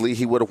defensively,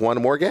 he would have won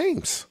more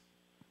games.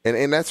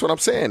 And that's what I'm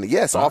saying.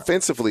 Yes,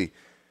 offensively,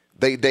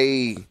 they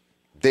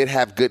did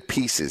have good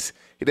pieces.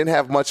 He didn't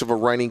have much of a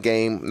running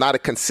game, not a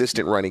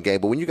consistent running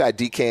game. But when you got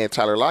DK and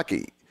Tyler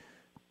Lockett,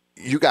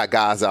 you got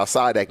guys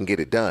outside that can get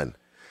it done.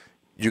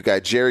 You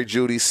got Jerry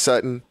Jeudy,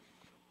 Sutton,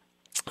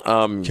 your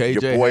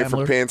boy Hamler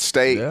from Penn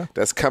State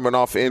that's coming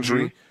off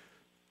injury.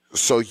 Mm-hmm.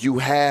 So you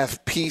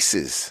have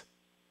pieces.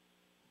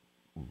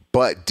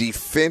 But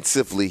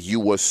defensively,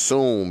 you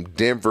assume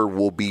Denver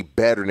will be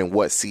better than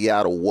what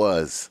Seattle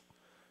was.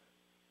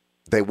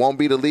 They won't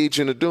be the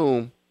Legion of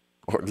Boom.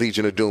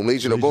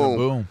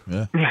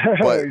 Yeah.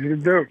 But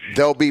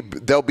they'll be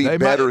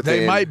better than.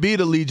 They might be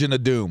the Legion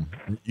of Doom.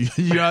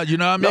 You know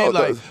what I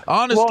mean?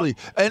 Honestly,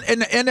 and in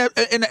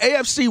the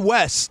AFC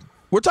West,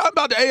 we're talking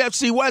about the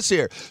AFC West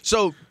here.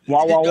 So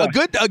a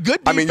good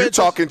defense. I mean, you're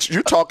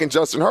talking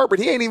Justin Herbert.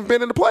 He ain't even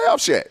been in the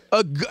playoffs yet.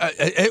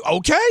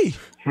 Okay.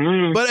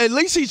 But at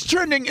least he's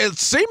trending.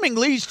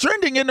 Seemingly, he's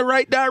trending in the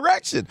right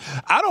direction.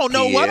 I don't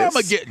know what I'm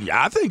gonna get.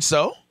 Yeah, I think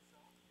so.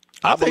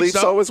 I believe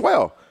so as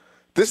well.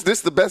 This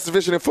is the best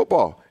division in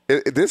football.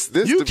 This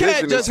you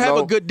can't just have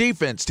a good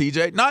defense,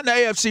 TJ. Not in the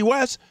AFC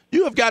West.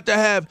 You have got to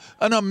have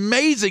an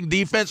amazing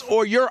defense,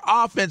 or your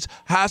offense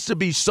has to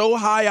be so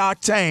high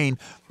octane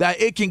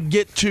that it can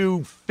get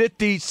to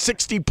 50,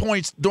 60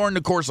 points during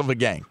the course of a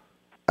game.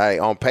 Hey,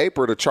 on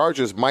paper, the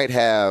Chargers might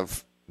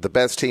have the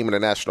best team in the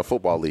National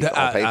Football League.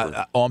 On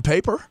paper? On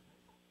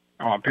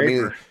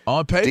paper.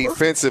 On paper.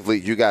 Defensively,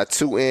 you got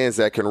two ends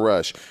that can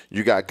rush.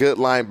 You got good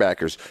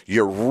linebackers.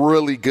 You're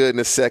really good in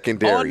the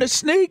secondary. On the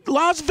sneak,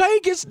 Las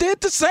Vegas did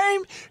the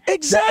same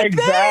exact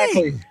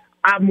thing.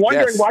 I'm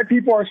wondering why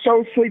people are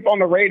so asleep on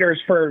the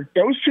Raiders for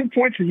those 2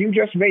 points that you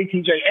just made,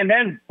 TJ, and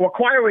then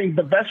requiring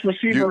the best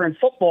receiver in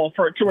football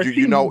to a team.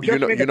 You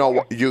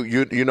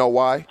know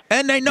why?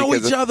 And they know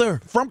each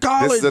other from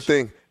college. This is the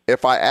thing.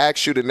 If I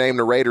ask you to name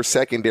the Raiders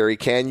secondary,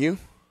 can you?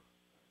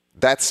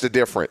 That's the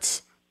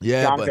difference.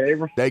 Yeah, but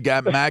they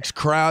got Max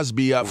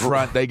Crosby up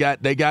front. They got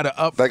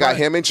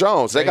him and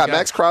Jones. They got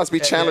Max Crosby,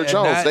 Chandler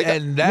Jones.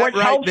 What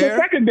helps the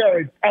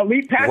secondary?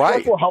 Elite pass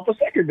rush will help the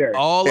secondary.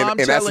 I'm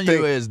telling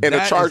you is and the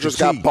Chargers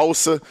got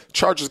Bosa.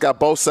 Chargers got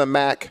Bosa and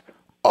Mack.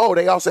 Oh,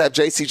 they also have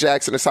J.C.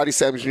 Jackson, Asante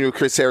Samuel Jr.,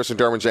 Chris Harrison,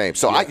 Derwin James.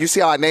 So you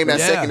see how I name that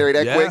secondary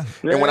that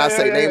quick? And when I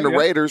say name the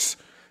Raiders,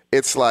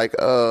 it's like,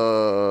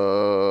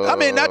 I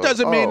mean, that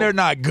doesn't mean they're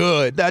not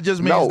good. That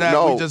just means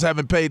we just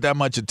haven't paid that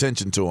much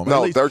attention to them.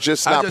 No, they're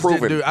just not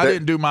proven. I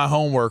didn't do my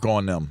homework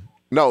on them.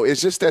 No, it's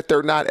just that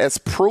they're not as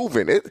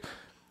proven.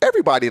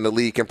 Everybody in the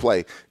league can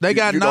play. They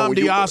got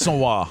Nnamdi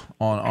Asomugha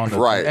on the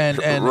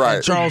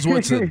and Charles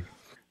Woodson.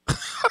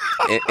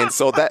 and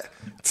so that,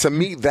 to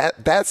me,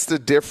 that's the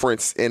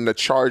difference in the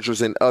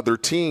Chargers and other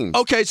teams.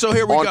 Okay, so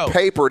here we go. On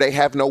paper, they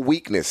have no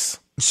weakness.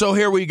 So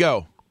here we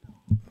go.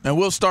 And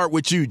we'll start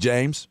with you,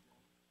 James.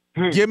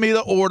 Give me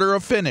the order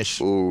of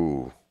finish.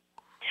 Ooh.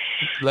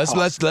 Let's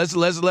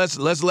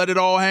let it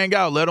all hang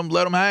out. Let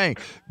them hang.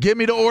 Give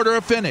me the order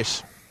of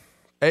finish.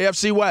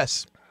 AFC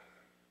West.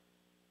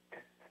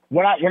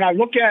 When I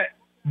look at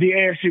the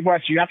AFC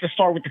West, you have to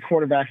start with the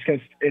quarterbacks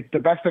because it's the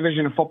best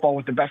division of football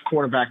with the best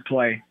quarterback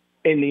play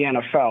in the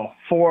NFL.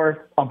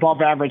 4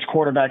 above-average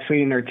quarterbacks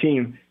leading their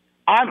team.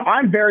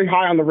 I'm very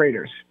high on the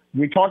Raiders.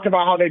 We talked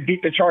about how they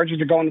beat the Chargers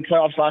to go in the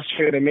playoffs last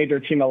year. They made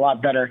their team a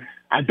lot better.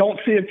 I don't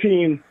see a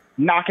team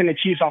knocking the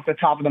Chiefs off the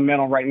top of the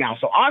middle right now.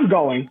 So I'm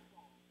going,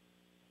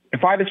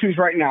 if I had to choose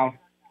right now,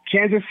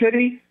 Kansas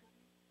City,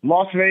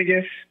 Las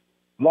Vegas,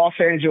 Los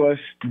Angeles,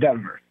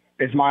 Denver.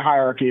 is my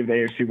hierarchy of the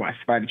AFC West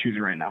if I had to choose it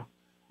right now.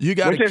 You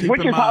got to keep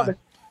in mind.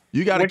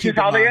 Which is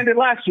how they ended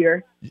last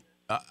year.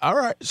 All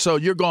right. So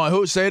you're going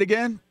who? Say it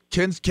again.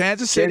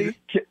 Kansas City.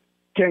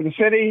 Kansas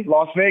City,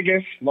 Las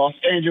Vegas, Los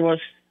Angeles,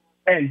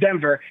 and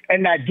Denver.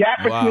 And that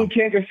gap between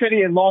Kansas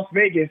City and Las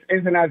Vegas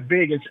isn't as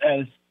big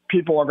as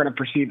people are going to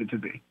perceive it to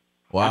be.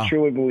 Wow. I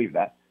truly believe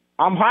that.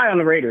 I'm high on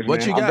the Raiders,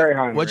 man. I'm very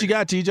high on the Raiders. You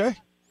got, TJ?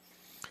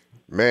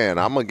 Man,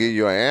 I'm going to give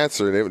you an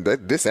answer.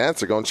 This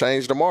answer going to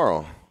change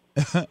tomorrow.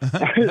 All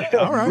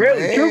right.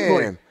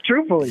 Really?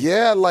 Truthfully.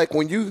 Yeah, like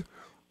when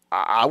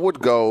I would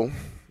go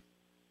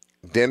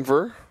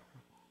Denver.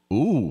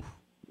 Ooh.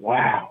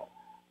 Wow.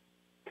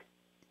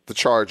 The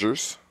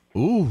Chargers.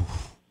 Ooh.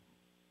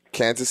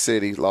 Kansas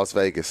City, Las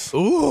Vegas. Ooh.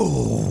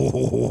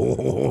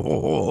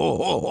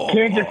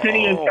 Kansas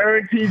City in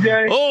third,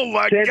 TJ. Oh,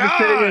 my God. Kansas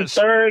City in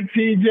third,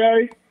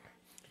 TJ.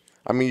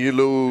 I mean, you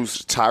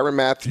lose Tyrann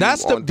Mathieu.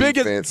 That's the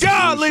biggest. Defense.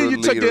 Golly,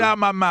 you took it out of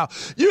my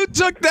mouth. You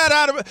took that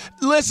out of.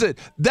 Listen,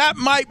 that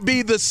might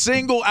be the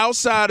single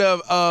outside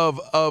of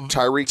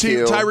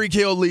Tyreek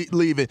Hill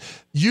leaving.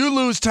 You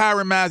lose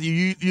Tyrann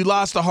Mathieu. You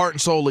lost the heart and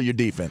soul of your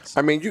defense.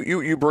 I mean,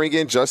 you bring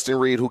in Justin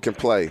Reed who can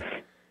play.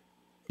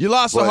 You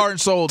lost the heart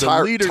and soul.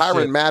 The leadership.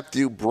 Tyrann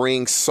Mathieu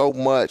brings so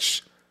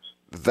much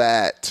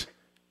that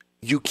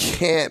you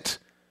can't.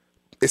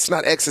 It's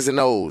not X's and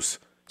O's.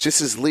 Just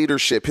his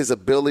leadership, his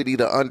ability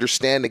to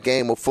understand the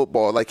game of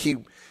football. Like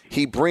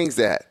he brings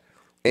that,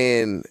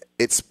 and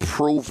it's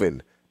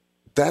proven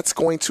that's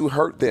going to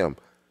hurt them.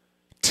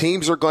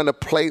 Teams are going to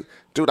play.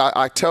 Dude,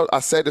 I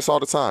said this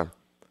all the time.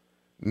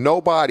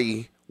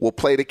 Nobody will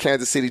play the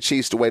Kansas City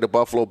Chiefs the way the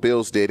Buffalo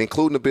Bills did,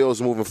 including the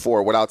Bills moving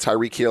forward without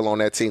Tyreek Hill on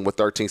that team with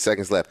 13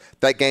 seconds left.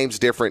 That game's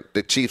different.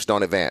 The Chiefs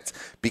don't advance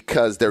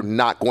because they're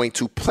not going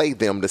to play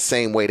them the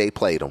same way they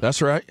played them.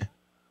 That's right.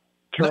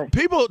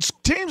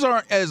 Teams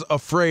aren't as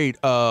afraid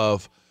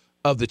of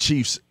the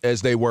Chiefs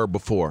as they were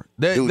before.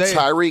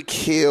 Tyreek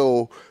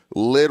Hill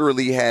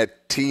literally had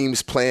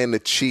teams playing the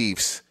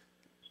Chiefs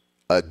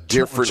a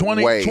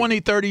different way. 20,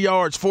 30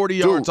 yards, 40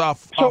 yards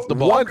off the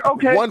ball.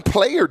 One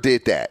player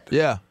did that.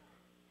 Yeah.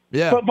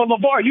 Yeah. But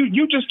LeVar,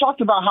 you just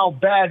talked about how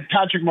bad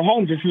Patrick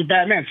Mahomes is. He's a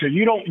bad man. So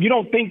you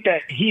don't think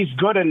that he's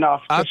good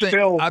enough to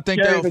I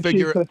think they'll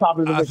figure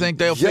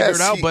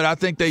it out, but I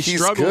think they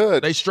struggled.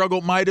 Good. They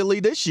struggled mightily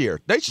this year.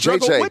 They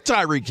struggled with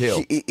Tyreek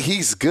Hill.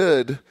 He's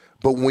good,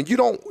 but when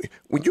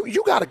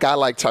you got a guy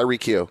like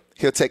Tyreek Hill,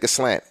 he'll take a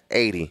slant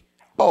 80.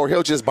 Or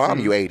he'll just bomb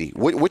you 80.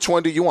 Which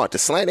one do you want? The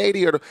slant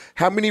 80 or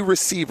how many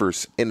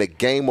receivers in the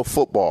game of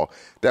football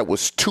that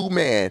was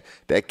two-man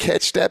that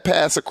catch that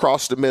pass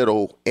across the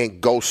middle and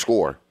go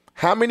score?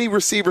 How many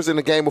receivers in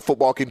the game of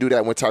football can do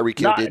that when Tyreek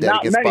Hill did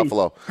that against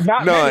Buffalo?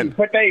 None.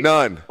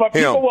 None. But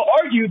people will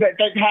argue that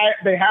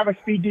they have a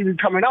speed demon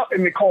coming up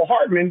in Mecole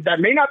Hardman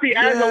that may not be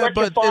as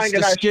electrifying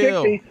and as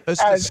shifty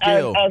as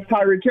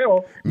Tyreek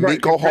Hill.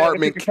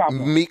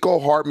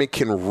 Mecole Hardman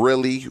can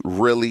really,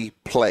 really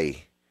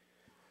play.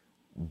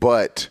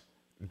 But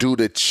do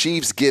the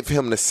Chiefs give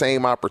him the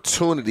same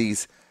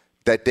opportunities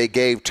that they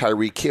gave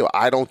Tyreek Hill?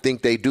 I don't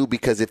think they do,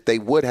 because if they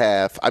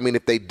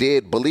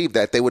did believe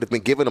that, they would have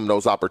been giving him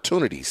those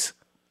opportunities.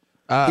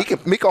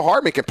 Mecole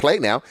Hardman can play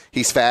now.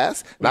 He's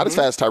fast, not as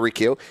fast as Tyreek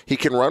Hill. He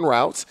can run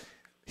routes.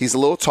 He's a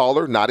little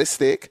taller, not as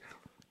thick.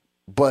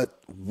 But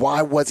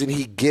why wasn't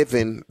he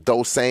given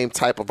those same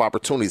type of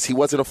opportunities? He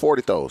wasn't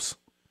afforded those.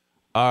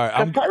 All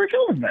right, Tyreek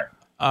Hill was there.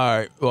 All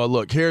right. Well,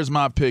 look, here's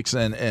my picks,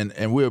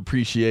 and we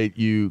appreciate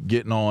you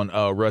getting on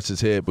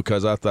Russ's head,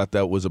 because I thought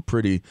that was a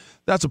pretty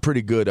good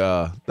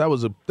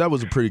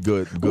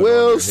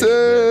Wilson.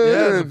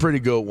 Yeah, that's a pretty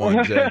good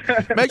one, Jay.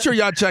 Make sure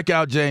y'all check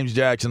out James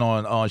Jackson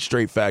on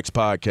Straight Facts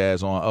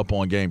Podcast on Up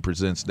On Game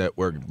Presents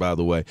Network, by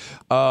the way.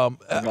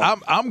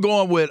 I'm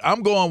going with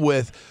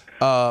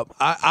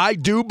I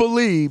do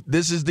believe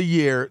this is the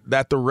year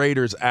that the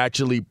Raiders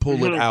actually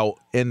pull it out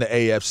in the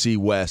AFC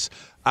West.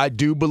 I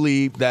do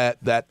believe that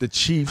the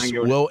Chiefs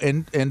will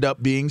end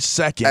up being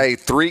second. Hey,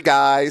 3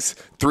 guys,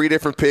 3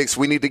 different picks.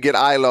 We need to get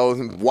Ilo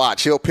and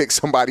watch. He'll pick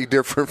somebody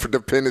different for the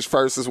finish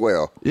first as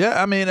well.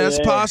 Yeah, I mean, that's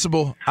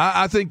possible.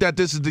 I think that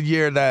this is the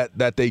year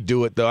that they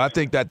do it, though. I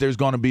think that there's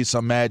going to be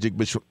some magic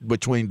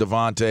between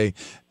Devontae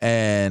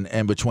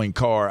and between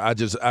Carr. I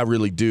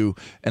really do.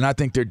 And I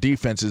think their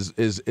defense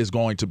is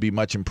going to be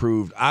much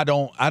improved. I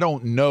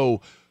don't know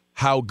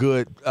how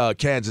good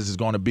Kansas is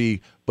going to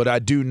be, but I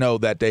do know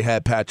that they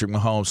had Patrick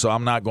Mahomes, so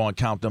I'm not going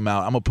to count them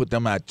out. I'm going to put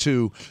them at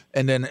 2,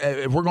 and then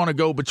if we're going to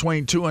go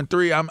between 2 and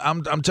 3,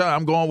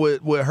 I'm going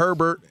with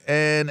Herbert,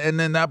 and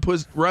then that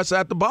puts Russ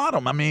at the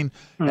bottom. I mean,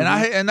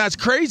 and that's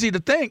crazy to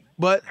think,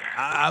 but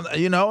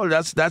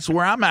that's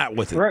where I'm at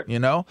with it. Right.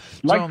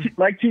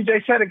 Like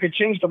TJ said, it could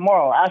change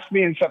tomorrow. Ask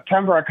me in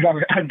September, I could have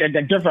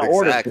a different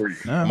order for you.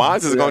 Yeah.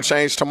 Mine's is going to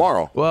change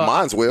tomorrow. Well,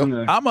 mine's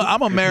will.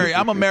 I'm a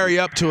marry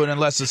up to it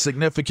unless a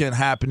significant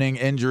happening,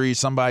 injury,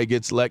 somebody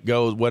gets let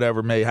go,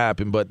 whatever may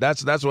happen. But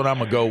that's what I'm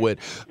gonna go with.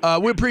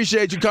 We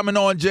appreciate you coming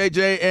on,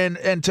 JJ,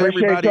 and to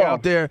everybody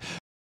out there.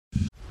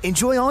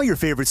 Enjoy all your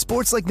favorite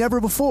sports like never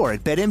before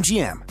at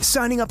BetMGM.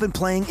 Signing up and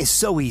playing is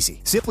so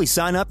easy. Simply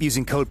sign up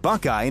using code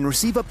Buckeye and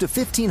receive up to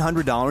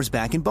 $1,500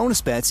 back in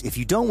bonus bets if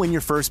you don't win your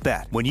first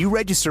bet. When you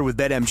register with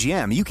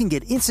BetMGM, you can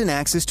get instant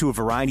access to a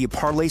variety of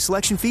parlay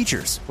selection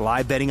features,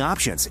 live betting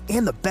options,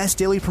 and the best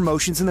daily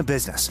promotions in the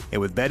business.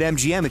 And with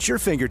BetMGM at your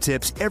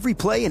fingertips, every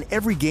play and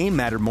every game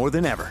matter more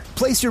than ever.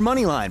 Place your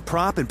moneyline,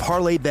 prop, and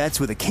parlay bets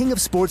with the king of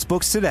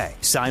sportsbooks today.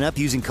 Sign up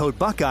using code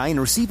Buckeye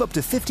and receive up to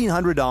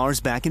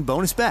 $1,500 back in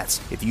bonus bets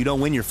if you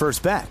don't win your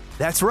first bet.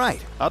 That's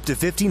right, up to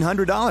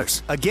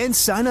 $1,500. Again,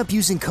 sign up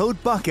using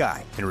code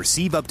Buckeye and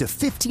receive up to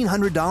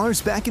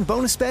 $1,500 back in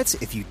bonus bets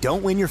if you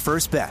don't win your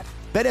first bet.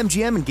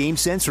 BetMGM and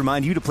GameSense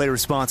remind you to play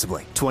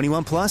responsibly.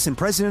 21 plus and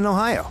present in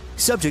Ohio.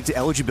 Subject to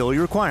eligibility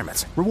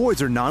requirements.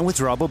 Rewards are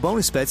non-withdrawable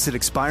bonus bets that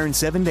expire in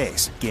 7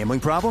 days. Gambling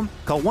problem?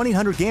 Call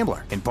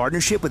 1-800-GAMBLER in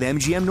partnership with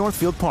MGM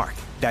Northfield Park.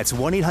 That's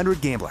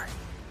 1-800-GAMBLER.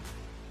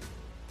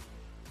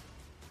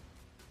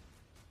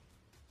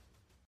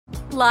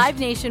 Live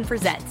Nation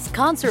presents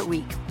Concert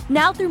Week.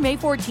 Now through May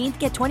 14th,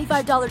 get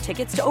 $25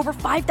 tickets to over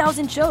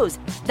 5,000 shows.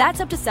 That's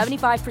up to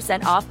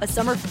 75% off a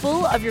summer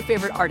full of your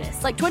favorite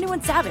artists like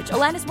 21 Savage,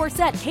 Alanis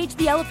Morissette, Cage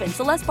the Elephant,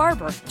 Celeste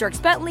Barber,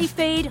 Dierks Bentley,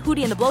 Fade,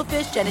 Hootie and the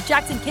Blowfish, Janet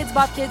Jackson, Kids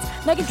Bop Kids,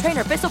 Meghan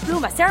Trainor, Peso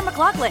Pluma, Sarah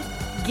McLachlan.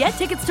 Get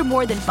tickets to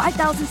more than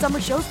 5,000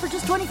 summer shows for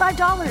just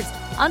 $25.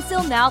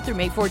 Until now through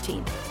May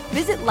 14th.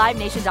 Visit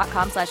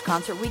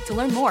LiveNation.com/Concert Week to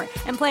learn more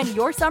and plan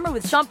your summer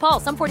with Sean Paul,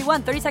 Sum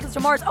 41, 30 Seconds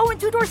to Mars, and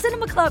Two Door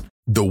Cinema Club.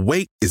 The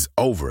wait is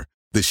over.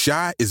 The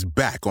Chi is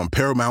back on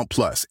Paramount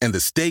Plus, and the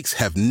stakes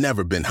have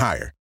never been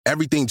higher.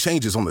 Everything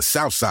changes on the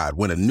South Side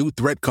when a new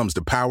threat comes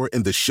to power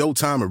in the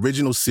Showtime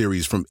original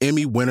series from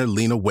Emmy winner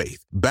Lena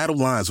Waithe. Battle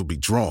lines will be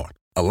drawn,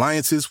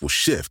 alliances will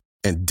shift,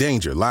 and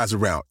danger lies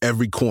around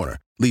every corner,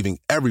 leaving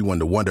everyone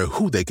to wonder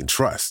who they can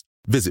trust.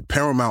 Visit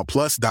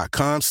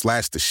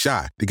ParamountPlus.com/The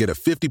Chi to get a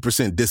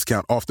 50%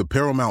 discount off the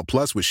Paramount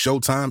Plus with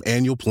Showtime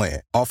annual plan.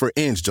 Offer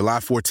ends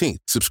July 14th.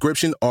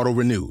 Subscription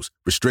auto-renews.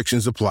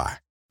 Restrictions apply.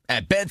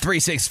 At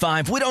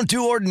Bet365, we don't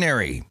do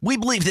ordinary. We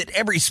believe that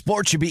every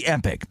sport should be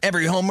epic.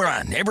 Every home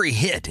run, every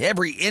hit,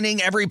 every inning,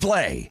 every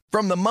play.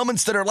 From the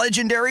moments that are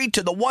legendary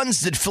to the ones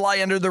that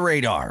fly under the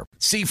radar.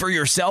 See for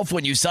yourself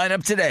when you sign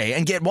up today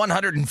and get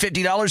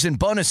 $150 in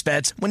bonus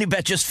bets when you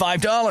bet just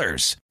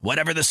 $5.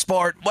 Whatever the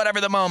sport, whatever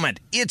the moment,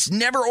 it's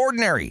never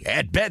ordinary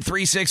at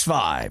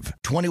Bet365.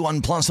 21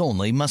 plus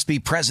only. Must be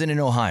present in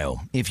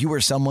Ohio. If you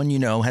or someone you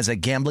know has a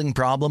gambling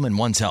problem and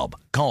wants help,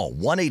 call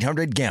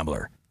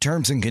 1-800-GAMBLER.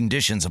 Terms and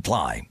conditions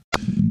apply.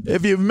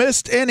 If you've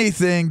missed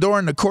anything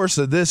during the course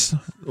of this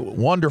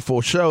wonderful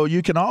show,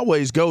 you can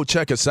always go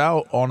check us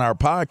out on our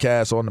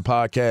podcast, on the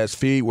podcast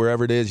feed,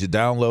 wherever it is you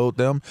download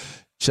them.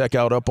 Check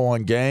out Up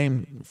On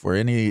Game for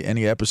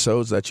any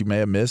episodes that you may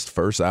have missed,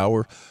 first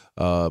hour.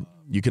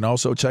 You can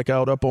also check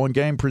out Up On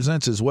Game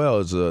Presents as well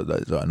as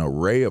an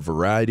array, a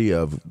variety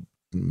of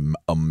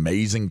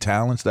amazing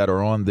talents that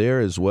are on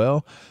there as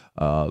well.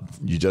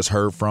 You just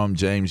heard from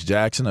James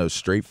Jackson of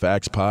Straight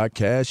Facts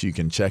Podcast. You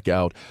can check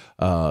out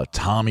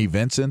Tommy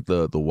Vincent,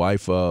 the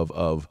wife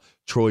of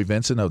Troy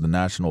Vincent of the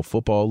National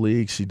Football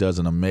League. She does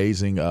an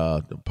amazing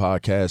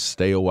podcast,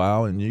 Stay a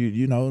While. And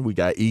you know, we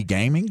got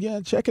e-gaming.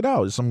 Yeah, check it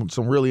out. Some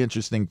really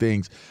interesting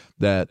things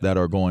that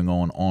are going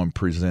on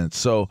Presents.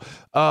 So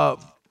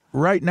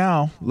right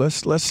now,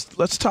 let's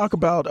talk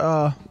about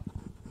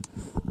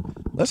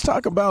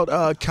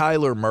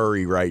Kyler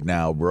Murray right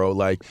now, bro.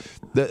 Like,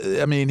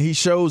 he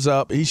shows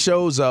up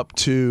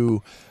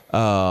to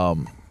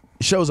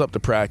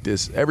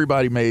practice.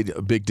 Everybody made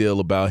a big deal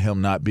about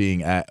him not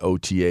being at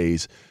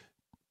OTAs.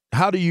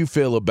 How do you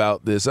feel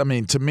about this? I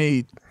mean, to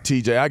me,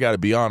 TJ, I got to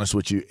be honest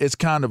with you. It's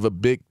kind of a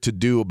big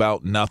to-do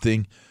about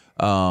nothing.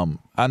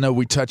 I know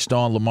we touched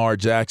on Lamar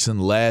Jackson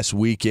last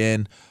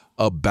weekend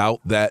about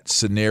that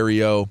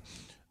scenario.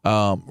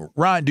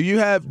 Ryan, do you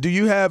have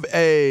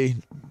a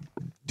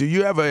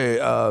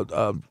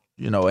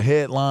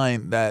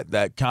headline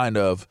that kind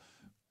of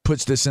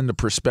puts this into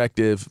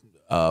perspective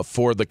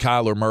for the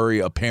Kyler Murray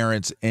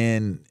appearance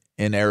in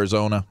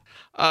Arizona?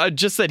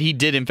 Just that he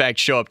did, in fact,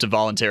 show up to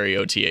voluntary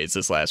OTAs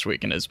this last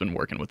week and has been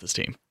working with his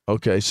team.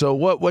 Okay, so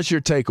what's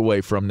your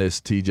takeaway from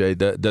this,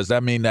 TJ? Does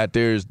that mean that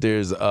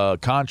there's a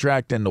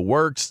contract in the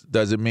works?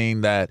 Does it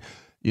mean that,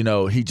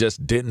 he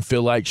just didn't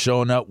feel like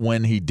showing up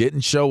when he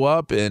didn't show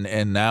up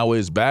and now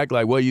is back?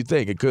 Like, what do you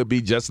think? It could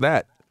be just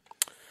that.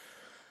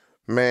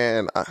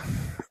 Man,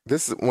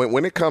 this is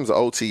when it comes to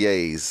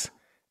OTAs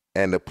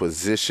and the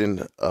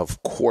position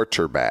of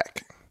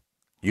quarterback,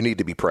 you need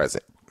to be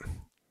present.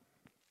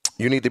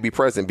 You need to be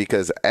present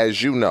because,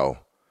 as you know,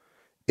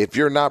 if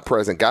you're not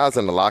present, guys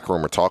in the locker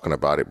room are talking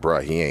about it.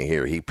 Bruh, he ain't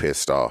here. He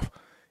pissed off.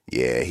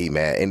 Yeah, he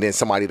mad. And then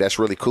somebody that's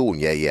really cool.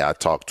 Yeah, I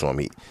talked to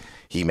him.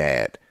 He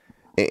mad.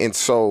 And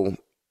so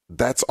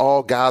that's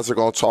all guys are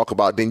going to talk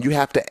about. Then you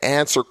have to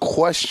answer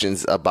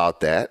questions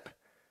about that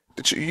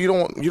you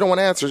don't want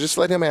to answer. Just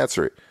let him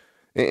answer it.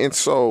 And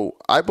so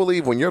I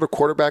believe when you're the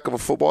quarterback of a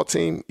football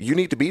team, you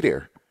need to be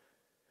there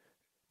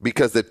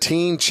because the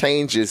team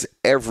changes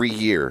every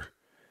year.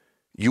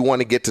 You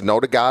want to get to know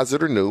the guys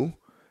that are new.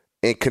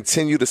 and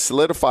continue to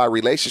solidify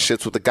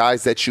relationships with the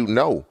guys that you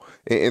know.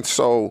 And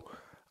so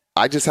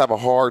I just have a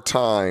hard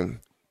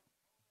time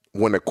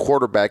when a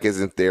quarterback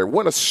isn't there,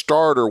 when a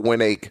starter,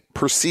 when a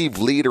perceived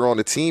leader on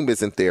the team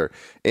isn't there.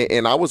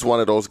 And I was one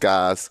of those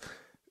guys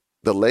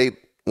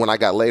when I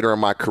got later in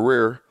my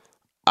career,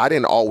 I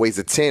didn't always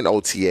attend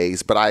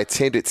OTAs, but I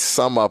attended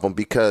some of them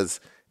because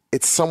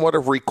it's somewhat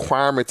of a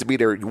requirement to be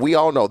there. We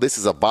all know this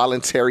is a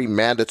voluntary,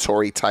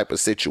 mandatory type of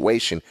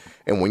situation.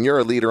 And when you're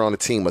a leader on the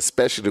team,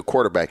 especially the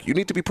quarterback, you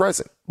need to be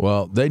present.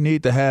 Well, they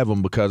need to have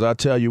him because I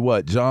tell you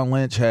what, John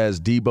Lynch has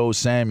Deebo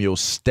Samuel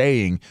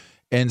staying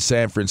in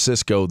San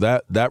Francisco.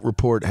 That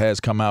report has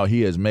come out.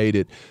 He has made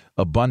it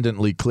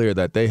abundantly clear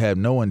that they have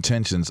no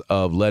intentions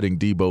of letting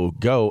Deebo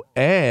go.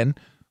 And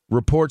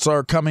reports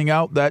are coming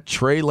out that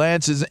Trey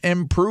Lance is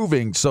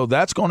improving. So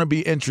that's going to be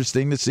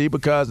interesting to see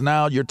because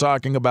now you're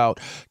talking about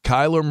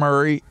Kyler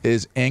Murray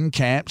is in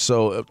camp.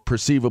 So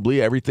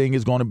perceivably everything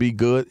is going to be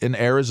good in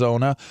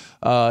Arizona.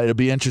 It'll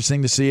be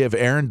interesting to see if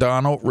Aaron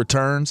Donald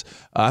returns.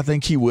 I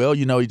think he will.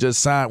 You know, he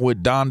just signed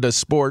with Donda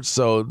Sports.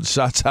 So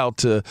shouts out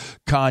to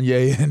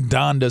Kanye and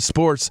Donda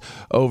Sports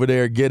over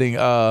there getting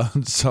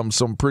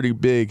some pretty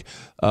big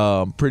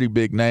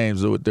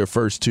names with their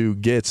first two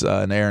gets,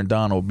 and Aaron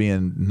Donald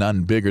being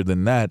none bigger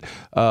than that.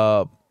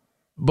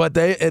 But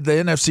the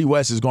NFC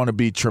West is going to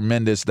be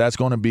tremendous. That's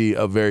going to be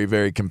a very,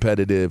 very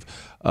competitive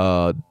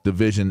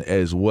division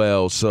as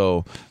well.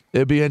 So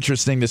it'd be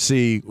interesting to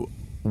see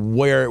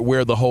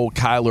where the whole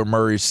Kyler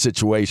Murray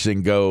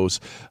situation goes.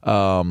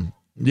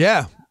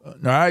 Yeah. All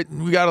right.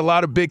 We got a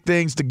lot of big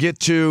things to get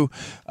to.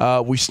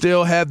 We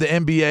still have the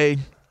NBA.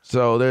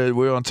 So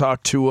we're going to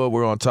talk Tua.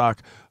 We're going to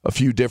talk a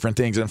few different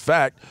things. In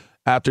fact,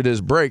 after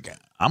this break,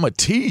 I'm going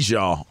to tease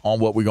y'all on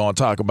what we're going to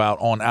talk about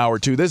on Hour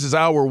 2. This is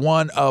Hour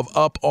 1 of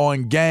Up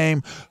on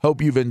Game.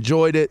 Hope you've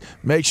enjoyed it.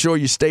 Make sure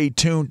you stay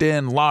tuned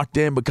in, locked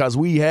in, because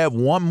we have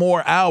one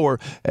more hour.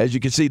 As you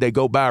can see, they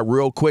go by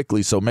real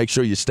quickly, so make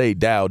sure you stay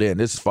dialed in.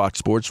 This is Fox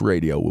Sports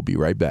Radio. We'll be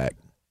right back.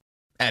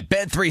 At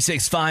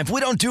Bet365, we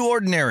don't do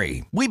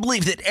ordinary. We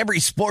believe that every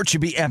sport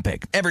should be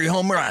epic. Every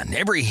home run,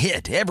 every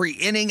hit, every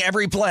inning,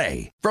 every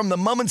play. From the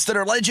moments that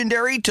are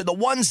legendary to the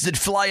ones that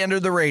fly under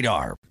the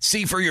radar.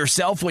 See for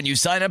yourself when you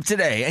sign up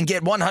today and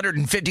get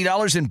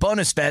 $150 in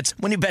bonus bets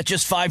when you bet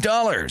just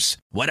 $5.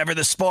 Whatever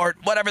the sport,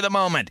 whatever the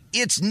moment,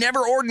 it's never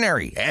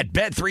ordinary at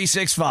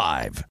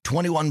Bet365.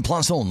 21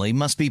 plus only.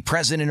 Must be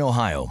present in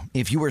Ohio.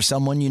 If you or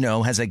someone you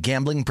know has a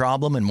gambling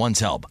problem and wants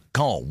help,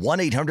 call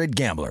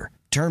 1-800-GAMBLER.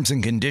 Terms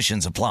and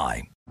conditions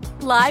apply.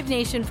 Live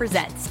Nation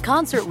presents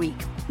Concert Week.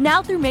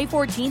 Now through May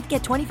 14th,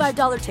 get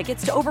 $25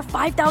 tickets to over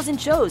 5,000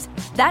 shows.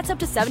 That's up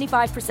to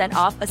 75%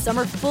 off a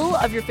summer full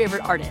of your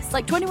favorite artists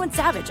like 21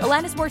 Savage,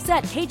 Alanis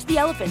Morissette, Cage the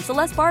Elephant,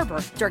 Celeste Barber,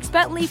 Dierks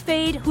Bentley,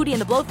 Fade, Hootie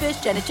and the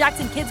Blowfish, Janet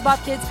Jackson, Kidz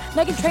Bop Kids,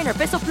 Meghan Trainor,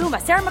 Peso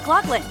Pluma, Sarah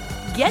McLachlan.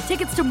 Get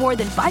tickets to more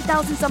than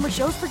 5,000 summer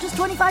shows for just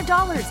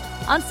 $25.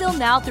 Until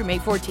now through May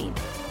 14th.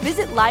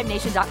 Visit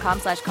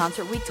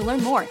LiveNation.com/Concert Week to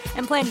learn more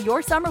and plan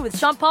your summer with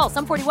Sean Paul,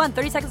 Sum 41,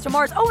 30 Seconds to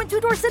Mars, and Two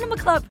Door Cinema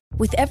Club.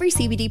 With every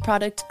CBD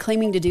product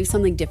claiming to do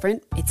something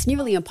different, it's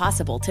nearly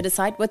impossible to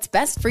decide what's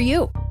best for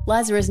you.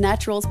 Lazarus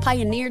Naturals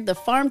pioneered the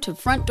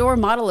farm-to-front-door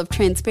model of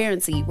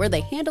transparency where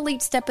they handle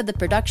each step of the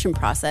production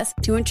process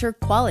to ensure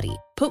quality,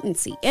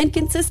 potency, and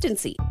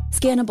consistency.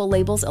 Scannable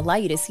labels allow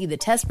you to see the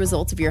test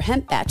results of your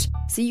hemp batch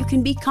so you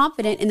can be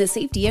confident in the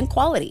safety and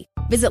quality.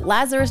 Visit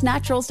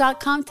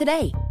LazarusNaturals.com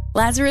today.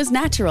 Lazarus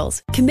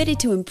Naturals, committed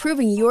to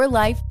improving your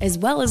life as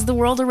well as the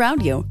world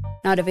around you.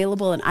 Not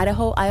available in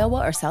Idaho,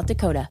 Iowa, or South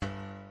Dakota.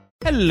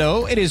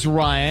 Hello, it is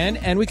Ryan,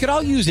 and we could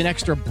all use an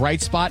extra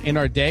bright spot in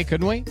our day,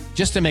 couldn't we?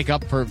 Just to make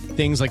up for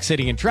things like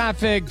sitting in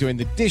traffic, doing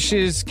the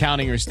dishes,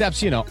 counting your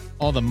steps,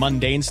 all the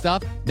mundane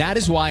stuff. That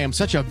is why I'm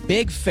such a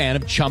big fan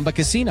of Chumba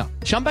Casino.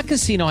 Chumba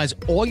Casino has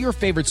all your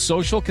favorite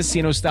social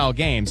casino-style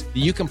games that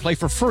you can play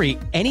for free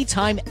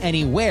anytime,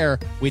 anywhere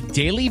with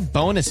daily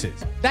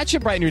bonuses. That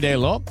should brighten your day a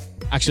little.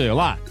 Actually, a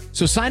lot.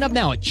 So sign up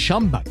now at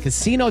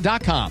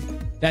ChumbaCasino.com.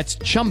 That's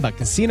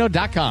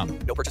ChumbaCasino.com.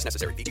 No purchase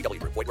necessary.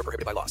 VGW. Void where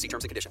prohibited by law. See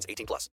terms and conditions. 18+.